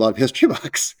reading a lot of history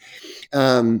books.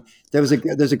 There's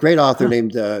a great author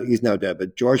named he's now dead,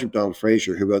 but George MacDonald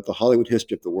Fraser, who wrote The Hollywood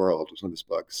History of the World, was one of his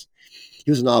books.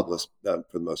 He was a novelist for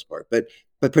the most part, but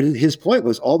his point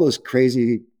was all those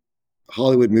crazy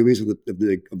Hollywood movies of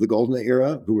the golden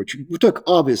era who took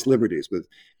obvious liberties with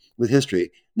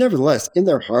history. Nevertheless, in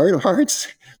their hearts,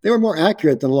 they were more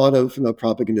accurate than a lot of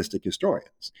propagandistic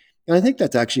historians, and I think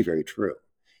that's actually very true.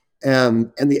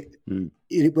 And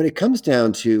when it comes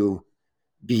down to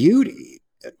beauty,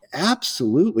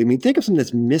 absolutely. I mean, think of something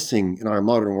that's missing in our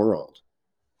modern world.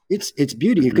 It's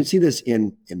beauty. You can see this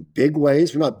in big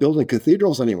ways. We're not building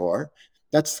cathedrals anymore.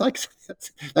 That's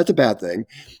a bad thing.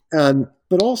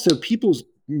 But also people's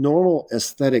normal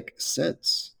aesthetic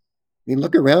sense. I mean,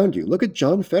 look around you. Look at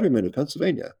John Fetterman of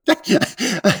Pennsylvania.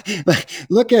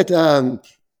 Look at,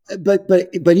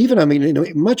 but even, I mean, in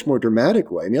a much more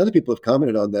dramatic way. I mean, other people have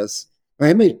commented on this. Or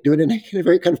I may do it in a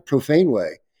very kind of profane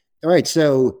way. All right,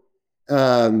 so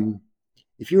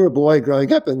if you were a boy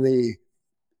growing up in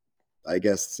I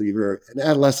guess you were an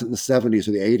adolescent in the 70s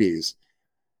or the 80s,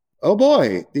 oh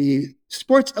boy, the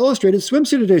Sports Illustrated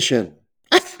swimsuit edition.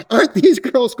 Aren't these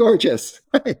girls gorgeous?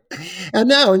 Right. And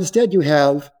now instead you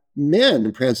have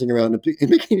men prancing around in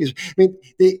bikinis. I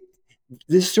mean,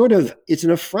 this sort of, it's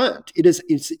an affront. It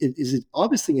is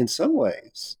obviously in some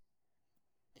ways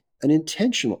an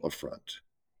intentional affront.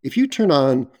 If you turn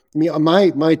on, I mean,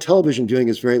 my television viewing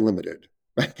is very limited.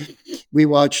 Right? We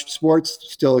watch sports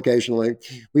still occasionally.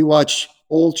 We watch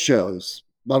old shows,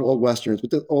 not old westerns, but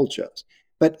the old shows.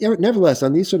 But nevertheless,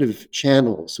 on these sort of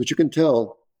channels, which you can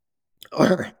tell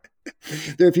are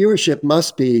their viewership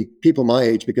must be people my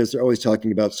age because they're always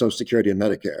talking about Social Security and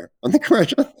Medicare on the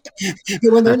commercial.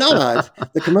 But when they're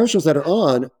not, the commercials that are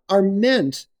on are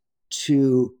meant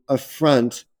to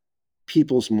affront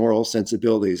people's moral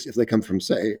sensibilities if they come from,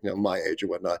 say, my age or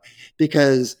whatnot,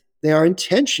 because they are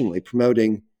intentionally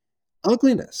promoting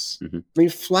ugliness. I mean,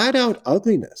 flat out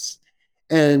ugliness.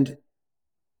 And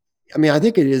I mean, I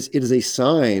think it is a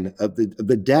sign of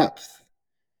the depth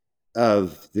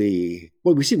of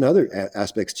well, we see in other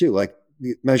aspects too, like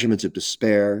the measurements of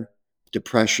despair,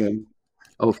 depression,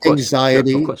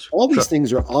 anxiety. Of course. All these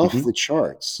things are off the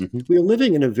charts. We are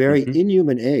living in a very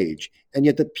inhuman age. And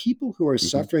yet the people who are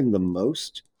suffering the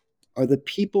most are the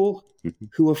people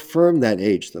who affirm that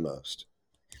age the most.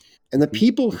 And the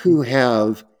people who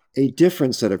have a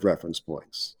different set of reference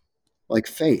points, like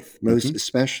faith, most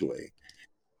especially.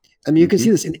 I mean, you can see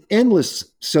this in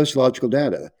endless sociological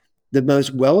data. The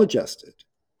most well-adjusted,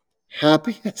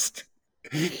 happiest,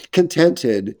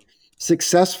 contented,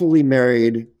 successfully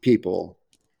married people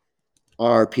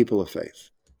are people of faith.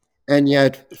 And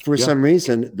yet, for some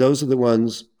reason, those are the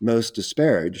ones most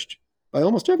disparaged by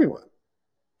almost everyone.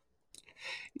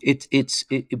 It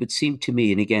would seem to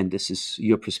me, and again, this is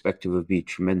your perspective would be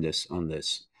tremendous on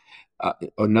this.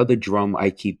 Another drum I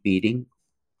keep beating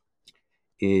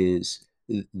is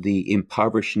the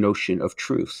impoverished notion of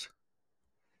truth,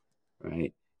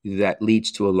 right? That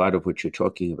leads to a lot of what you're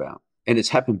talking about. And it's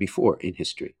happened before in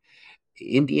history.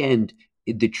 In the end,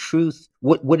 the truth,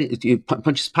 what is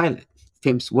Pontius Pilate,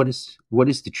 famous, what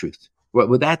is the truth?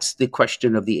 Well, that's the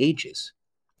question of the ages.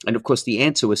 And of course, the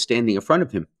answer was standing in front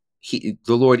of him. The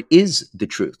Lord is the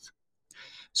truth.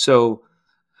 So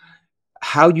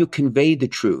how you convey the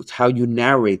truth, how you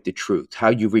narrate the truth, how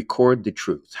you record the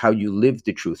truth, how you live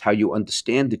the truth, how you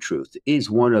understand the truth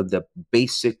is one of the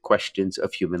basic questions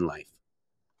of human life.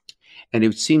 And it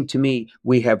would seem to me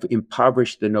we have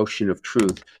impoverished the notion of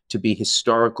truth to be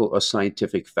historical or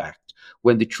scientific fact,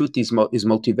 when the truth is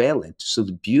multivalent. So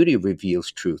the beauty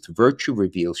reveals truth, virtue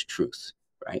reveals truth,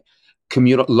 right?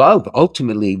 Communal love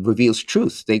ultimately reveals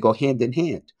truth. They go hand in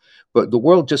hand. But the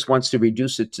world just wants to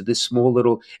reduce it to this small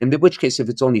little, in which case, if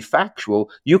it's only factual,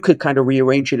 you could kind of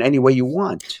rearrange it any way you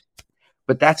want.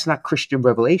 But that's not Christian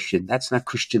revelation. That's not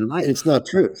Christian life. It's not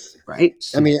truth, right?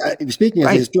 So, I mean, speaking as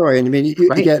a historian, I mean,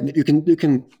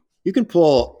 you can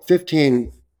pull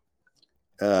 15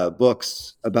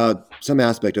 books about some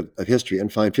aspect of history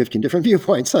and find 15 different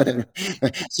viewpoints on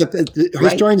it. So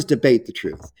historians debate the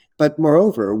truth, but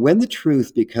moreover, when the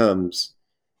truth becomes,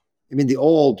 I mean, the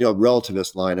old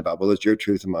relativist line about, well, it's your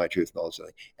truth and my truth and all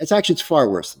this, it's far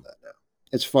worse than that now.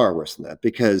 It's far worse than that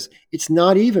because it's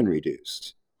not even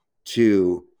reduced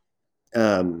to,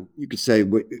 you could say,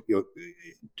 an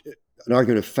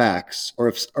argument of facts or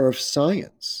of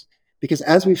science. Because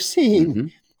as we've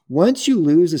seen, once you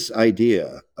lose this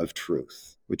idea of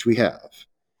truth, which we have,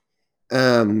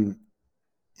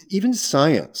 even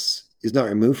science is not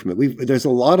removed from it. There's a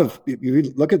lot of,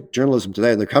 you look at journalism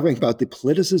today, and they're covering about the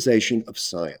politicization of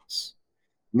science.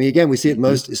 I mean, again, we see it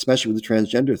most, especially with the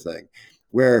transgender thing,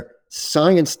 where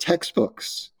science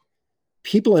textbooks,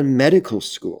 people in medical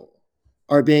school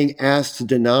are being asked to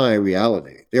deny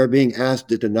reality. They are being asked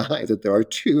to deny that there are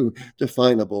two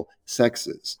definable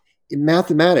sexes. In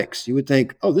mathematics, you would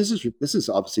think, oh, this is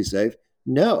obviously safe.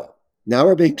 No. Now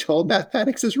we're being told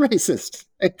mathematics is racist.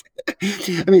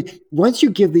 I mean, once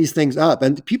you give these things up,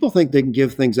 and people think they can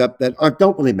give things up that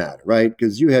don't really matter, right?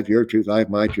 Because you have your truth, I have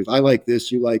my truth. I like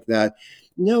this, you like that.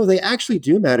 no, they actually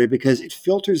do matter because it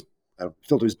filters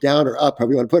down or up,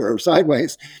 however you want to put it, or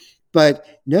sideways. But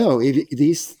no,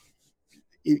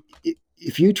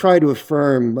 if you try to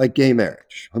affirm like gay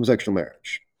marriage, homosexual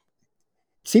marriage,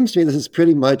 it seems to me this is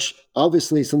pretty much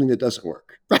obviously something that doesn't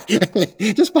work. Right?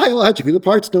 Just biologically, the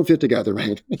parts don't fit together,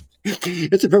 right?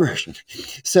 It's a perversion.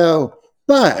 So,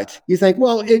 but you think,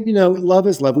 well, love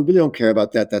is love. We really don't care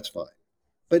about that. That's fine.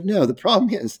 But no, the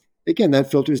problem is, again, that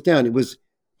filters down. It was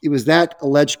that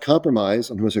alleged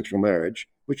compromise on homosexual marriage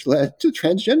which led to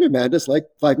transgender madness like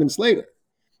 5 minutes later.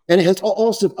 And it has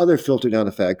also other filter down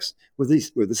effects where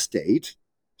the state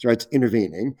starts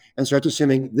intervening and starts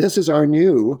assuming this is our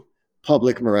new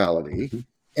public morality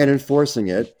and enforcing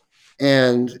it.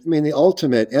 And I mean, the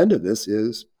ultimate end of this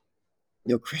is,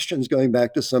 Christians going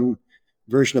back to some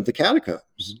version of the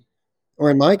catacombs, or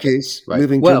in my case,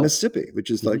 moving to Mississippi, which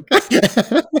is like.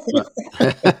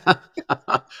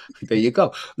 There you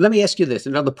go. Let me ask you this,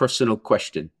 another personal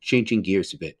question, changing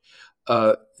gears a bit.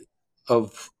 Do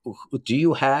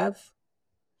you have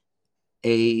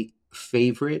a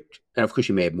favorite? And of course,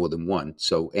 you may have more than one,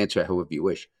 so answer however you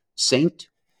wish. Saint?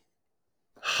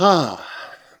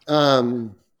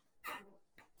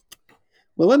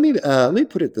 Well, let me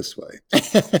put it this way.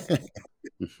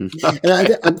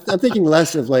 And I'm thinking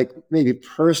less of like maybe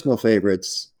personal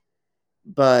favorites,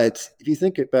 but if you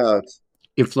think about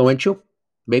influential,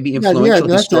 maybe influential,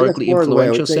 historically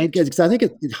influential saints, because I think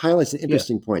it highlights an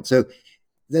interesting point. So,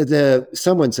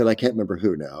 someone said, I can't remember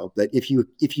who now, that if you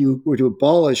were to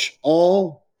abolish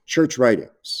all church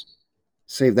writings,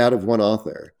 save that of one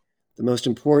author, the most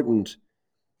important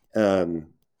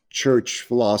church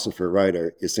philosopher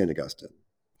writer is St. Augustine.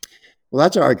 Well,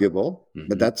 that's arguable,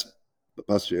 but that's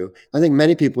true. I think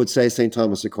many people would say St.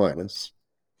 Thomas Aquinas.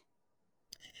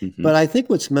 But I think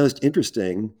what's most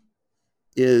interesting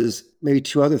is maybe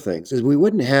two other things. Is we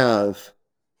wouldn't have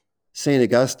St.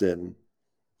 Augustine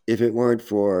if it weren't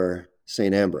for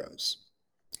St. Ambrose,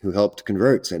 who helped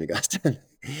convert St. Augustine.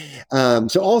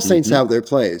 So all saints have their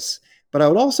place. But I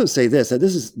would also say this, and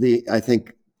this is I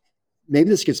think, maybe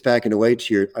this gets back in a way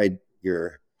to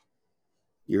your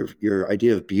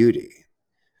idea of beauty,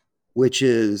 which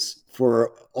is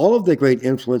for all of the great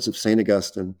influence of St.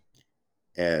 Augustine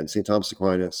and St. Thomas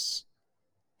Aquinas,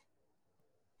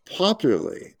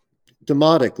 popularly,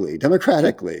 democratically,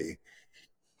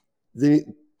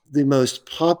 the most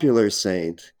popular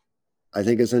saint, I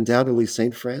think, is undoubtedly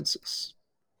St. Francis.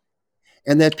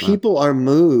 And that people are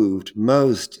moved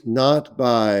most not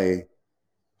by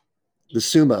the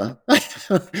Summa,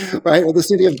 right, or the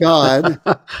city of God.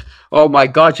 Oh my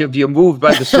God, you're moved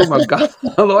by the Summa of God.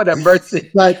 Lord have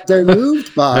mercy. But they're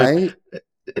moved by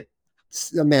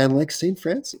a man like St.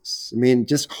 Francis. I mean,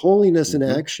 just holiness in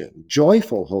action,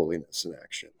 joyful holiness in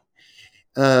action,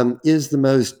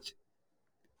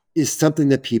 is something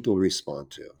that people respond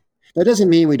to. That doesn't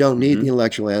mean we don't need the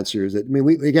intellectual answers. I mean,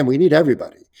 we need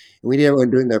everybody. And we need everyone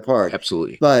doing their part.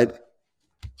 Absolutely. But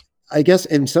I guess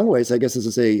in some ways, this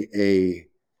is an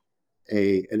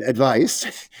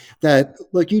advice that,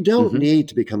 look, you don't need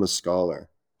to become a scholar.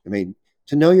 I mean,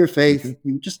 to know your faith,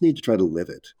 you just need to try to live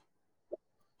it.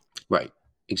 Right.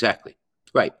 Exactly.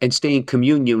 Right. And stay in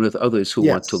communion with others who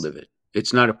want to live it.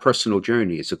 It's not a personal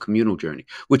journey. It's a communal journey,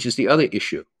 which is the other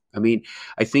issue. I mean,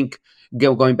 I think,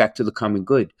 going back to the common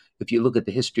good, if you look at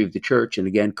the history of the church, and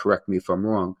again, correct me if I'm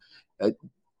wrong,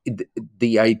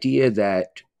 the idea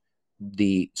that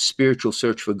the spiritual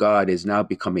search for God has now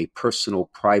become a personal,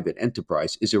 private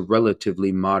enterprise is a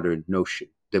relatively modern notion.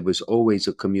 There was always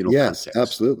a communal context. Yes,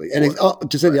 absolutely. And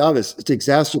to say the obvious, it's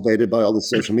exacerbated by all the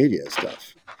social media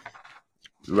stuff.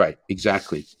 Right.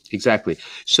 Exactly.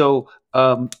 So,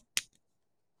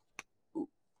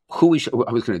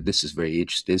 this is very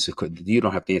interesting. You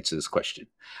don't have to answer this question,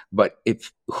 but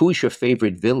who is your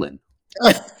favorite villain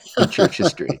in church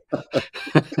history?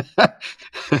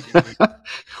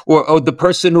 or the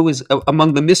person who is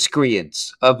among the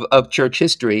miscreants of church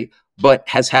history, but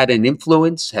has had an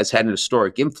influence, has had an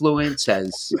historic influence,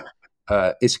 is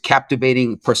a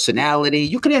captivating personality.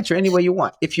 You can answer any way you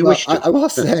want if you wish to. I will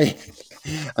say,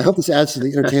 I hope this adds to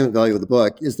the entertainment value of the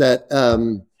book, is that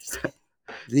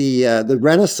the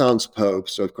Renaissance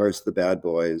popes, so of course the bad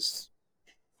boys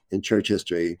in church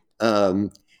history,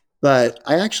 but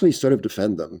I actually sort of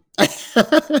defend them.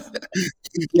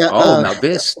 Now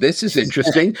this is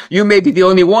interesting. You may be the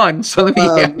only one, so let me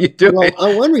hear you do it.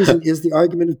 One reason is the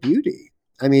argument of beauty.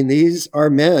 I mean, these are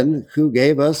men who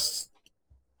gave us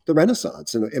the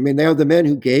Renaissance. And I mean, they are the men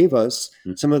who gave us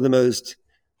some of the most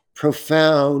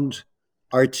profound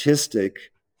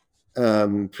artistic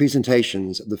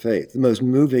presentations of the faith, the most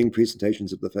moving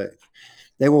presentations of the faith.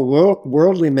 They were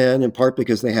worldly men in part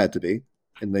because they had to be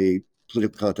in the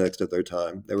political context of their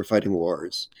time. They were fighting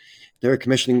wars. They were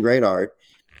commissioning great art.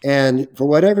 And for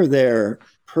whatever their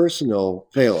personal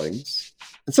failings,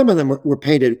 and some of them were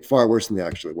painted far worse than they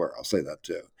actually were, I'll say that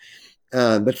too.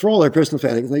 But for all their personal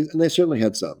failings, and they certainly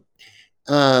had some.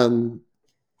 And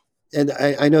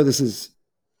I know this is,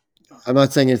 I'm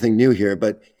not saying anything new here,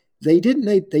 but they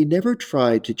never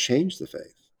tried to change the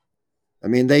faith. I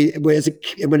mean,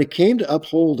 when it came to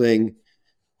upholding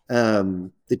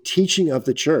the teaching of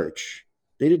the church,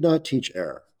 they did not teach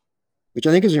error, which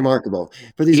I think is remarkable.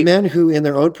 For these men who in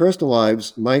their own personal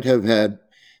lives might have had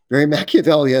very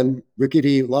Machiavellian,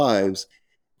 rickety lives,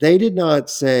 they did not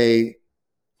say,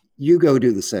 you go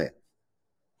do the same.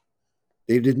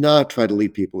 They did not try to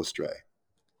lead people astray.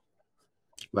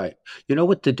 Right. You know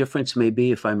what the difference may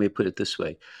be, if I may put it this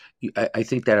way? I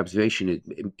think that observation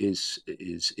is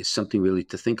something really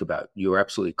to think about. You're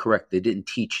absolutely correct. They didn't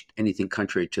teach anything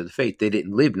contrary to the faith. They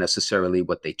didn't live necessarily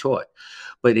what they taught.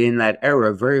 But in that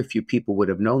era, very few people would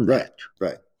have known that.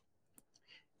 Right.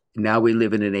 Now we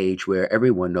live in an age where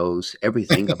everyone knows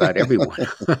everything about everyone.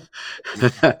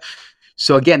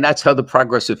 So again, that's how the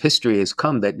progress of history has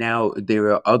come, that now there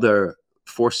are other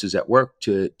forces at work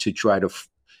to try to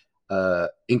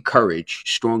encourage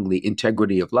strongly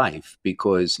integrity of life,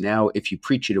 because now if you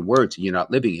preach it in words and you're not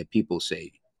living it, people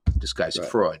say this guy's a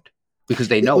fraud because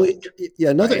they know it. Yeah,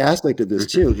 another aspect of this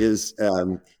too is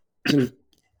sort of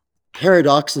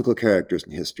paradoxical characters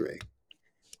in history.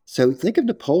 So think of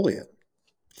Napoleon.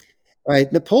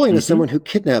 Right, Napoleon is someone who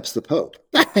kidnaps the Pope,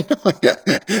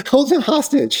 holds him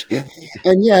hostage,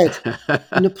 and yet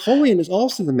Napoleon is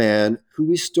also the man who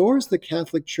restores the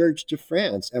Catholic Church to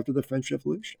France after the French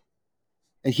Revolution.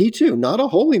 And he too, not a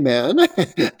holy man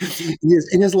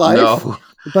in his life,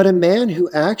 but a man who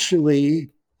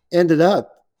actually ended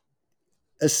up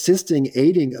assisting,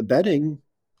 aiding, abetting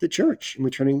the church in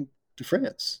returning to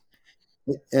France.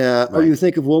 Or you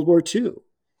think of World War II.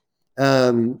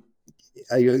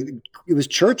 It was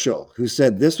Churchill who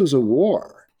said this was a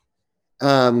war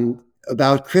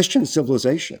about Christian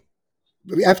civilization.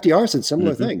 FDR said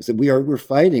similar things, that we're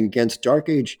fighting against Dark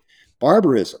Age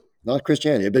barbarism, not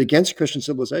Christianity, but against Christian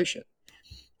civilization.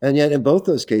 And yet in both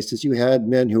those cases, you had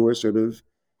men who were sort of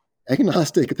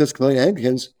agnostic, Episcopalian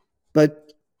Anglicans,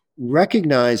 but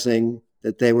recognizing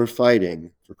that they were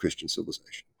fighting for Christian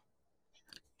civilization.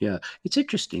 Yeah, it's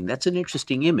interesting. That's an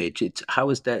interesting image. How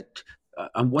is that?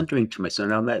 I'm wondering to myself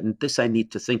now that, and this I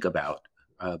need to think about.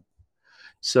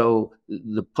 So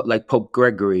like Pope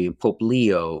Gregory and Pope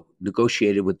Leo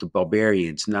negotiated with the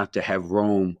barbarians not to have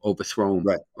Rome overthrown,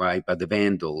 right, by the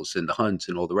Vandals and the Huns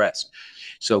and all the rest.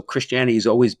 So Christianity has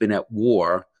always been at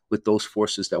war with those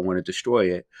forces that want to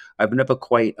destroy it. I've never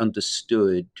quite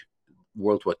understood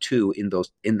World War II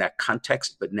in that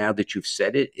context, but now that you've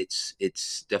said it,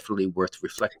 it's definitely worth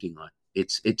reflecting on.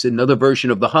 It's another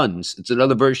version of the Huns. It's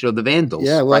another version of the Vandals.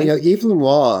 Yeah, well, right? Yves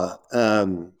Lemoy,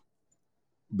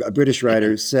 a British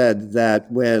writer, said that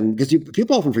because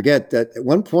people often forget that at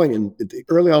one point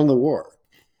early on in the war,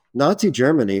 Nazi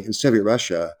Germany and Soviet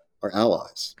Russia are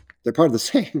allies. They're part of the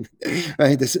same,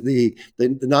 right? The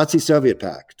Nazi-Soviet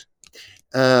pact.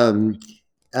 To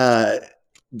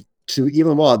Yves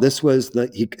Lemoy, this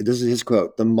is his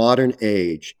quote: "The modern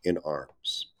age in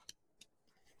arms."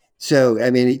 So, I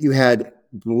mean, you had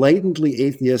blatantly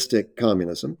atheistic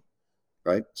communism,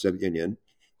 right? Soviet Union.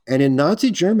 And in Nazi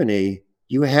Germany,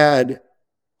 you had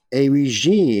a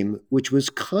regime which was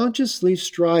consciously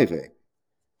striving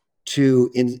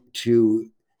to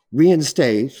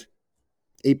reinstate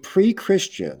a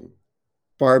pre-Christian,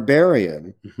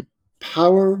 barbarian,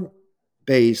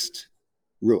 power-based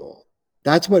rule.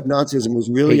 That's what Nazism was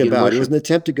really about. Worship. It was an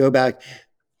attempt to go back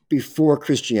before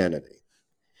Christianity.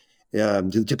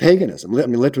 To paganism, I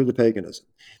mean, literally to paganism.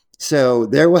 So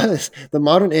there was the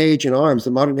modern age in arms.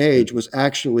 The modern age was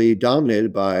actually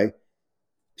dominated by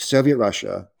Soviet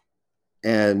Russia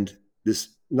and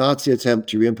this Nazi attempt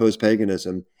to reimpose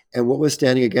paganism. And what was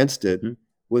standing against it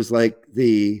was like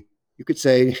you could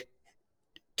say,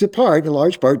 in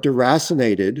large part,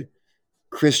 deracinated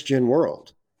Christian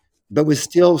world, but was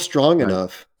still strong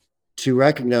enough to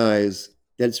recognize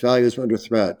that its values were under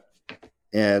threat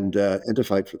and to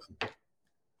fight for them.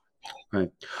 Right.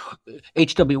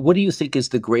 HW, what do you think is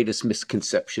the greatest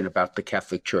misconception about the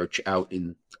Catholic Church out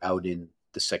in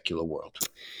the secular world?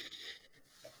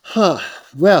 Well,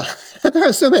 there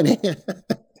are so many.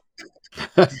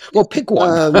 Well, pick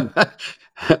one.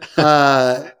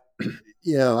 I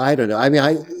don't know. I mean,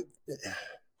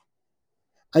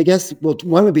 I guess, well,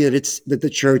 one would be that the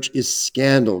church is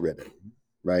scandal ridden,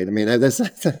 right? I mean,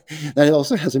 that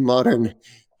also has a modern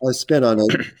a spin on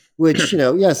it, which,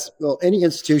 yes, well, any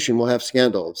institution will have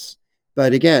scandals.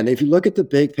 But again, if you look at the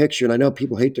big picture, and I know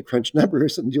people hate to crunch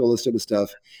numbers and do all this sort of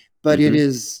stuff, but Mm-hmm. it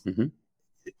is, Mm-hmm.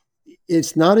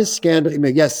 it's not a scandal. I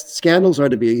mean, yes, scandals are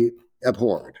to be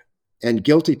abhorred and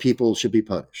guilty people should be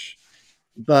punished.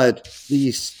 But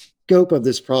the scope of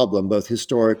this problem, both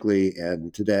historically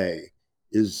and today,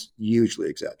 is hugely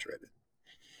exaggerated.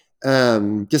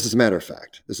 Just as a matter of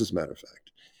fact,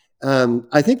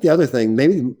 I think the other thing,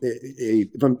 maybe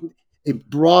from a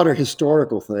broader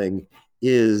historical thing,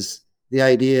 is the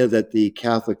idea that the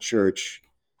Catholic Church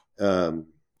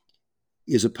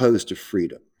is opposed to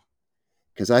freedom.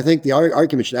 Because I think the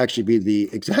argument should actually be the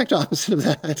exact opposite of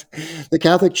that. The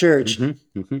Catholic Church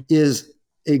is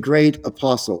a great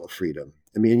apostle of freedom.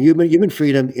 I mean, human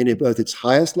freedom in both its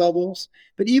highest levels,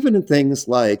 but even in things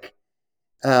like,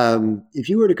 if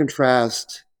you were to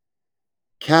contrast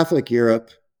Catholic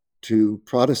Europe to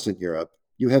Protestant Europe,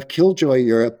 you have Killjoy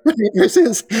Europe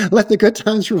versus Let the Good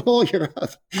Times Roll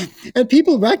Europe. And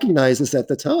people recognize this at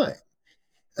the time.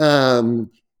 I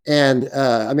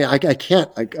mean,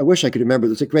 I wish I could remember.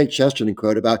 There's a great Chesterton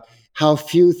quote about how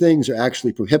few things are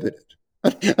actually prohibited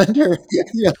under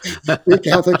the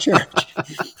Catholic Church.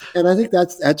 And I think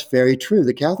that's very true.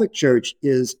 The Catholic Church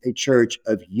is a church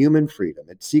of human freedom.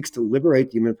 It seeks to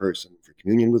liberate the human person for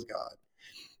communion with God.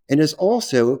 And it is all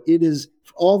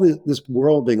this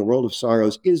world being a world of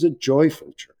sorrows is a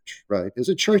joyful church, right? It's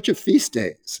a church of feast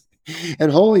days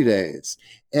and holy days.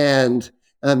 And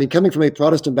I mean, coming from a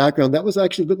Protestant background, that was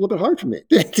actually a little bit hard for me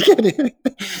to get in.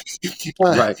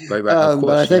 Right. Of course,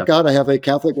 but I thank God I have a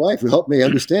Catholic wife who helped me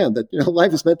understand that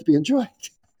life is meant to be enjoyed.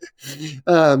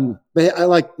 But I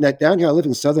like down here. I live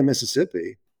in southern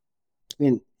Mississippi. I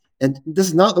mean, and this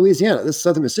is not Louisiana. This is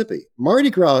southern Mississippi.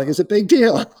 Mardi Gras is a big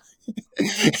deal, and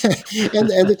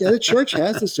the church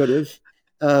has this sort of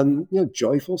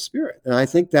joyful spirit, and I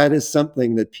think that is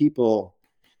something that people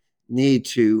need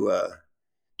to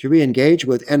re-engage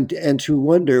with and to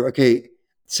wonder, okay,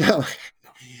 so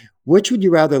which would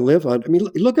you rather live on? I mean,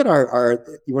 look at our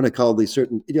you want to call these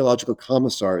certain ideological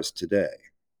commissars today.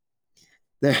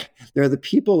 They're the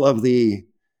people of they're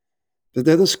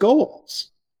the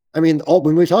scolds. I mean,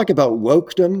 when we talk about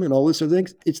wokedom and all this sort of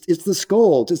things, it's the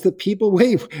scolds. It's the people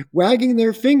wagging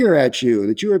their finger at you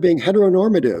that you are being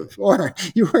heteronormative or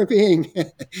you are being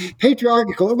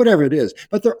patriarchal or whatever it is.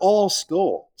 But they're all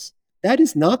scolds. That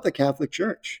is not the Catholic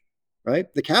Church,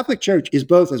 right? The Catholic Church is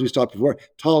both, as we talked before,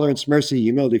 tolerance, mercy,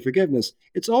 humility, forgiveness.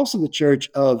 It's also the church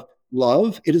of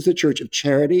love. It is the church of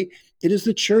charity. It is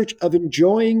the church of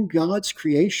enjoying God's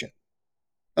creation.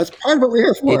 That's part of what we're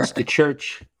here for.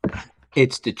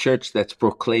 It's the church that's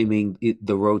proclaiming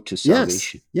the road to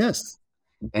salvation. Yes.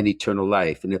 And eternal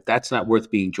life. And if that's not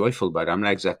worth being joyful about, I'm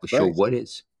not exactly sure what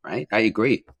is, right? I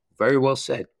agree. Very well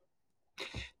said.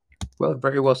 Well,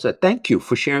 very well said. Thank you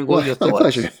for sharing all your thoughts. My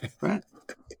pleasure. Right.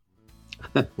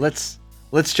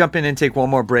 Let's jump in and take one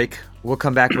more break. We'll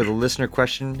come back with a listener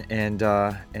question, and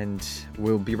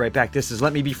we'll be right back. This is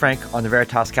Let Me Be Frank on the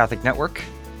Veritas Catholic Network.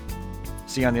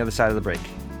 See you on the other side of the break.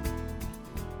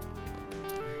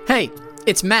 Hey,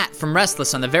 it's Matt from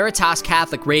Restless on the Veritas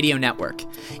Catholic Radio Network.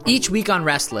 Each week on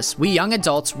Restless, we young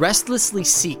adults restlessly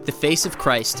seek the face of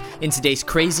Christ in today's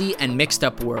crazy and mixed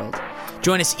up world.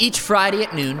 Join us each Friday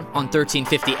at noon on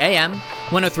 1350 AM,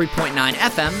 103.9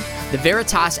 FM, the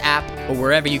Veritas app, or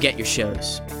wherever you get your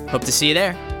shows. Hope to see you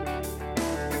there.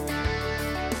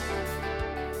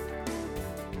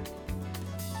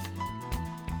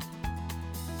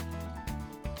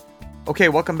 Okay,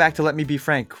 welcome back to Let Me Be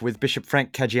Frank with Bishop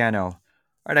Frank Caggiano. All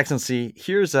right, Excellency,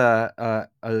 here's a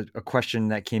question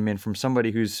that came in from somebody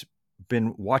who's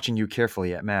been watching you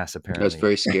carefully at Mass, apparently. That's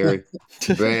very scary.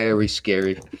 Very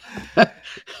scary.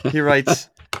 He writes,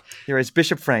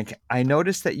 Bishop Frank, I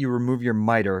noticed that you remove your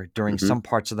mitre during some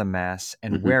parts of the Mass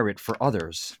and wear it for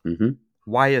others.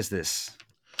 Why is this?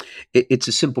 It's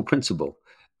a simple principle.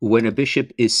 When a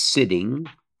bishop is sitting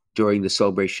during the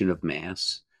celebration of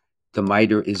Mass, the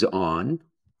mitre is on.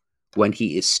 When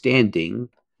he is standing,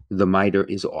 the mitre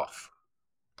is off.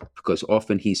 Because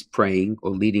often he's praying or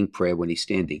leading prayer when he's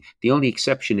standing. The only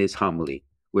exception is homily,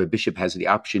 where a bishop has the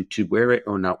option to wear it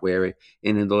or not wear it.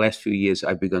 And in the last few years,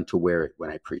 I've begun to wear it when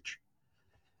I preach.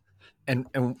 And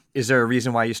is there a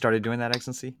reason why you started doing that,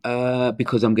 Excellency?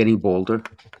 Because I'm getting bolder.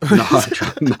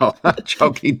 No, I'm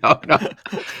joking.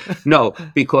 No,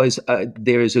 because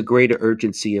there is a greater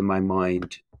urgency in my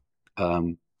mind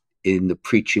in the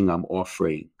preaching I'm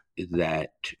offering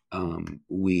that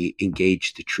we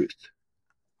engage the truth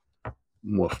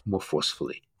more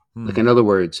forcefully. Like, in other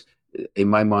words, in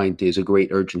my mind, there's a great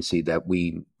urgency that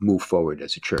we move forward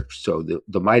as a church. So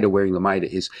the mitre, wearing the mitre,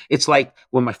 it's like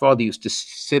when my father used to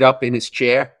sit up in his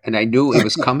chair and I knew it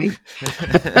was coming.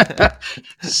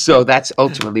 So that's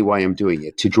ultimately why I'm doing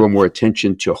it, to draw more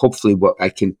attention to hopefully what I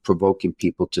can provoke in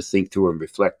people to think through and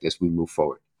reflect as we move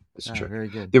forward as a church. Very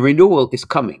good. The renewal is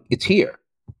coming. It's here.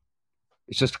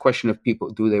 It's just a question of people,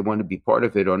 do they want to be part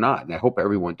of it or not? And I hope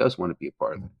everyone does want to be a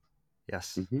part of it.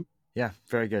 Yes. Mm-hmm. Yeah,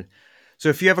 very good. So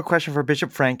if you have a question for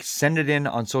Bishop Frank, send it in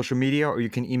on social media, or you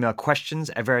can email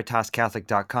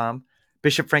questions@veritascatholic.com.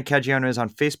 Bishop Frank Caggiano is on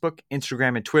Facebook,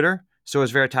 Instagram, and Twitter. So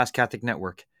is Veritas Catholic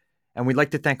Network. And we'd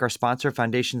like to thank our sponsor,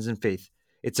 Foundations in Faith.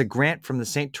 It's a grant from the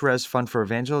St. Therese Fund for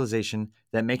Evangelization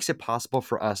that makes it possible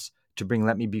for us to bring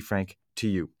Let Me Be Frank to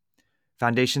you.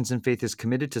 Foundations in Faith is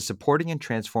committed to supporting and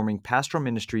transforming pastoral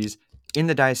ministries in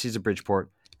the Diocese of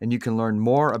Bridgeport, and you can learn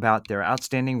more about their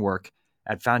outstanding work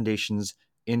at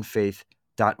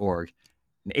foundationsinfaith.org.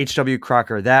 And H.W.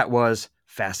 Crocker, that was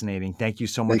fascinating. Thank you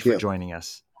so much for joining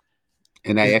us.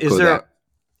 And I echo that.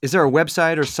 Is there a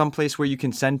website or someplace where you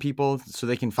can send people so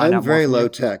they can find out more? I'm very low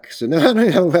tech, so no, I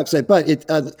don't have a website, but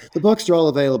the books are all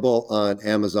available on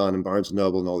Amazon and Barnes &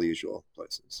 Noble and all the usual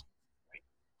places.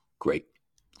 Great.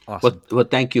 Awesome. Well,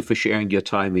 thank you for sharing your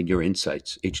time and your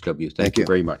insights, HW. Thank you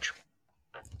very much.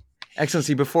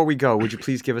 Excellency, before we go, would you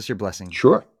please give us your blessing?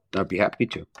 Sure. I'd be happy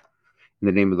to. In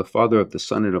the name of the Father, of the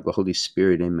Son, and of the Holy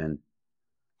Spirit, amen.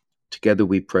 Together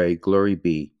we pray, glory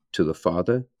be to the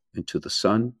Father, and to the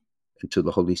Son, and to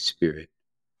the Holy Spirit,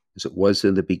 as it was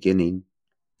in the beginning,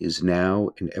 is now,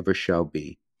 and ever shall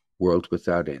be, world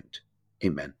without end.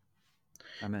 Amen.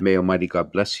 Amen. May Almighty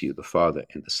God bless you, the Father,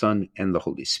 and the Son, and the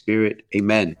Holy Spirit.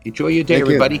 Amen. Enjoy your day,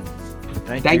 everybody.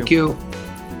 Thank you.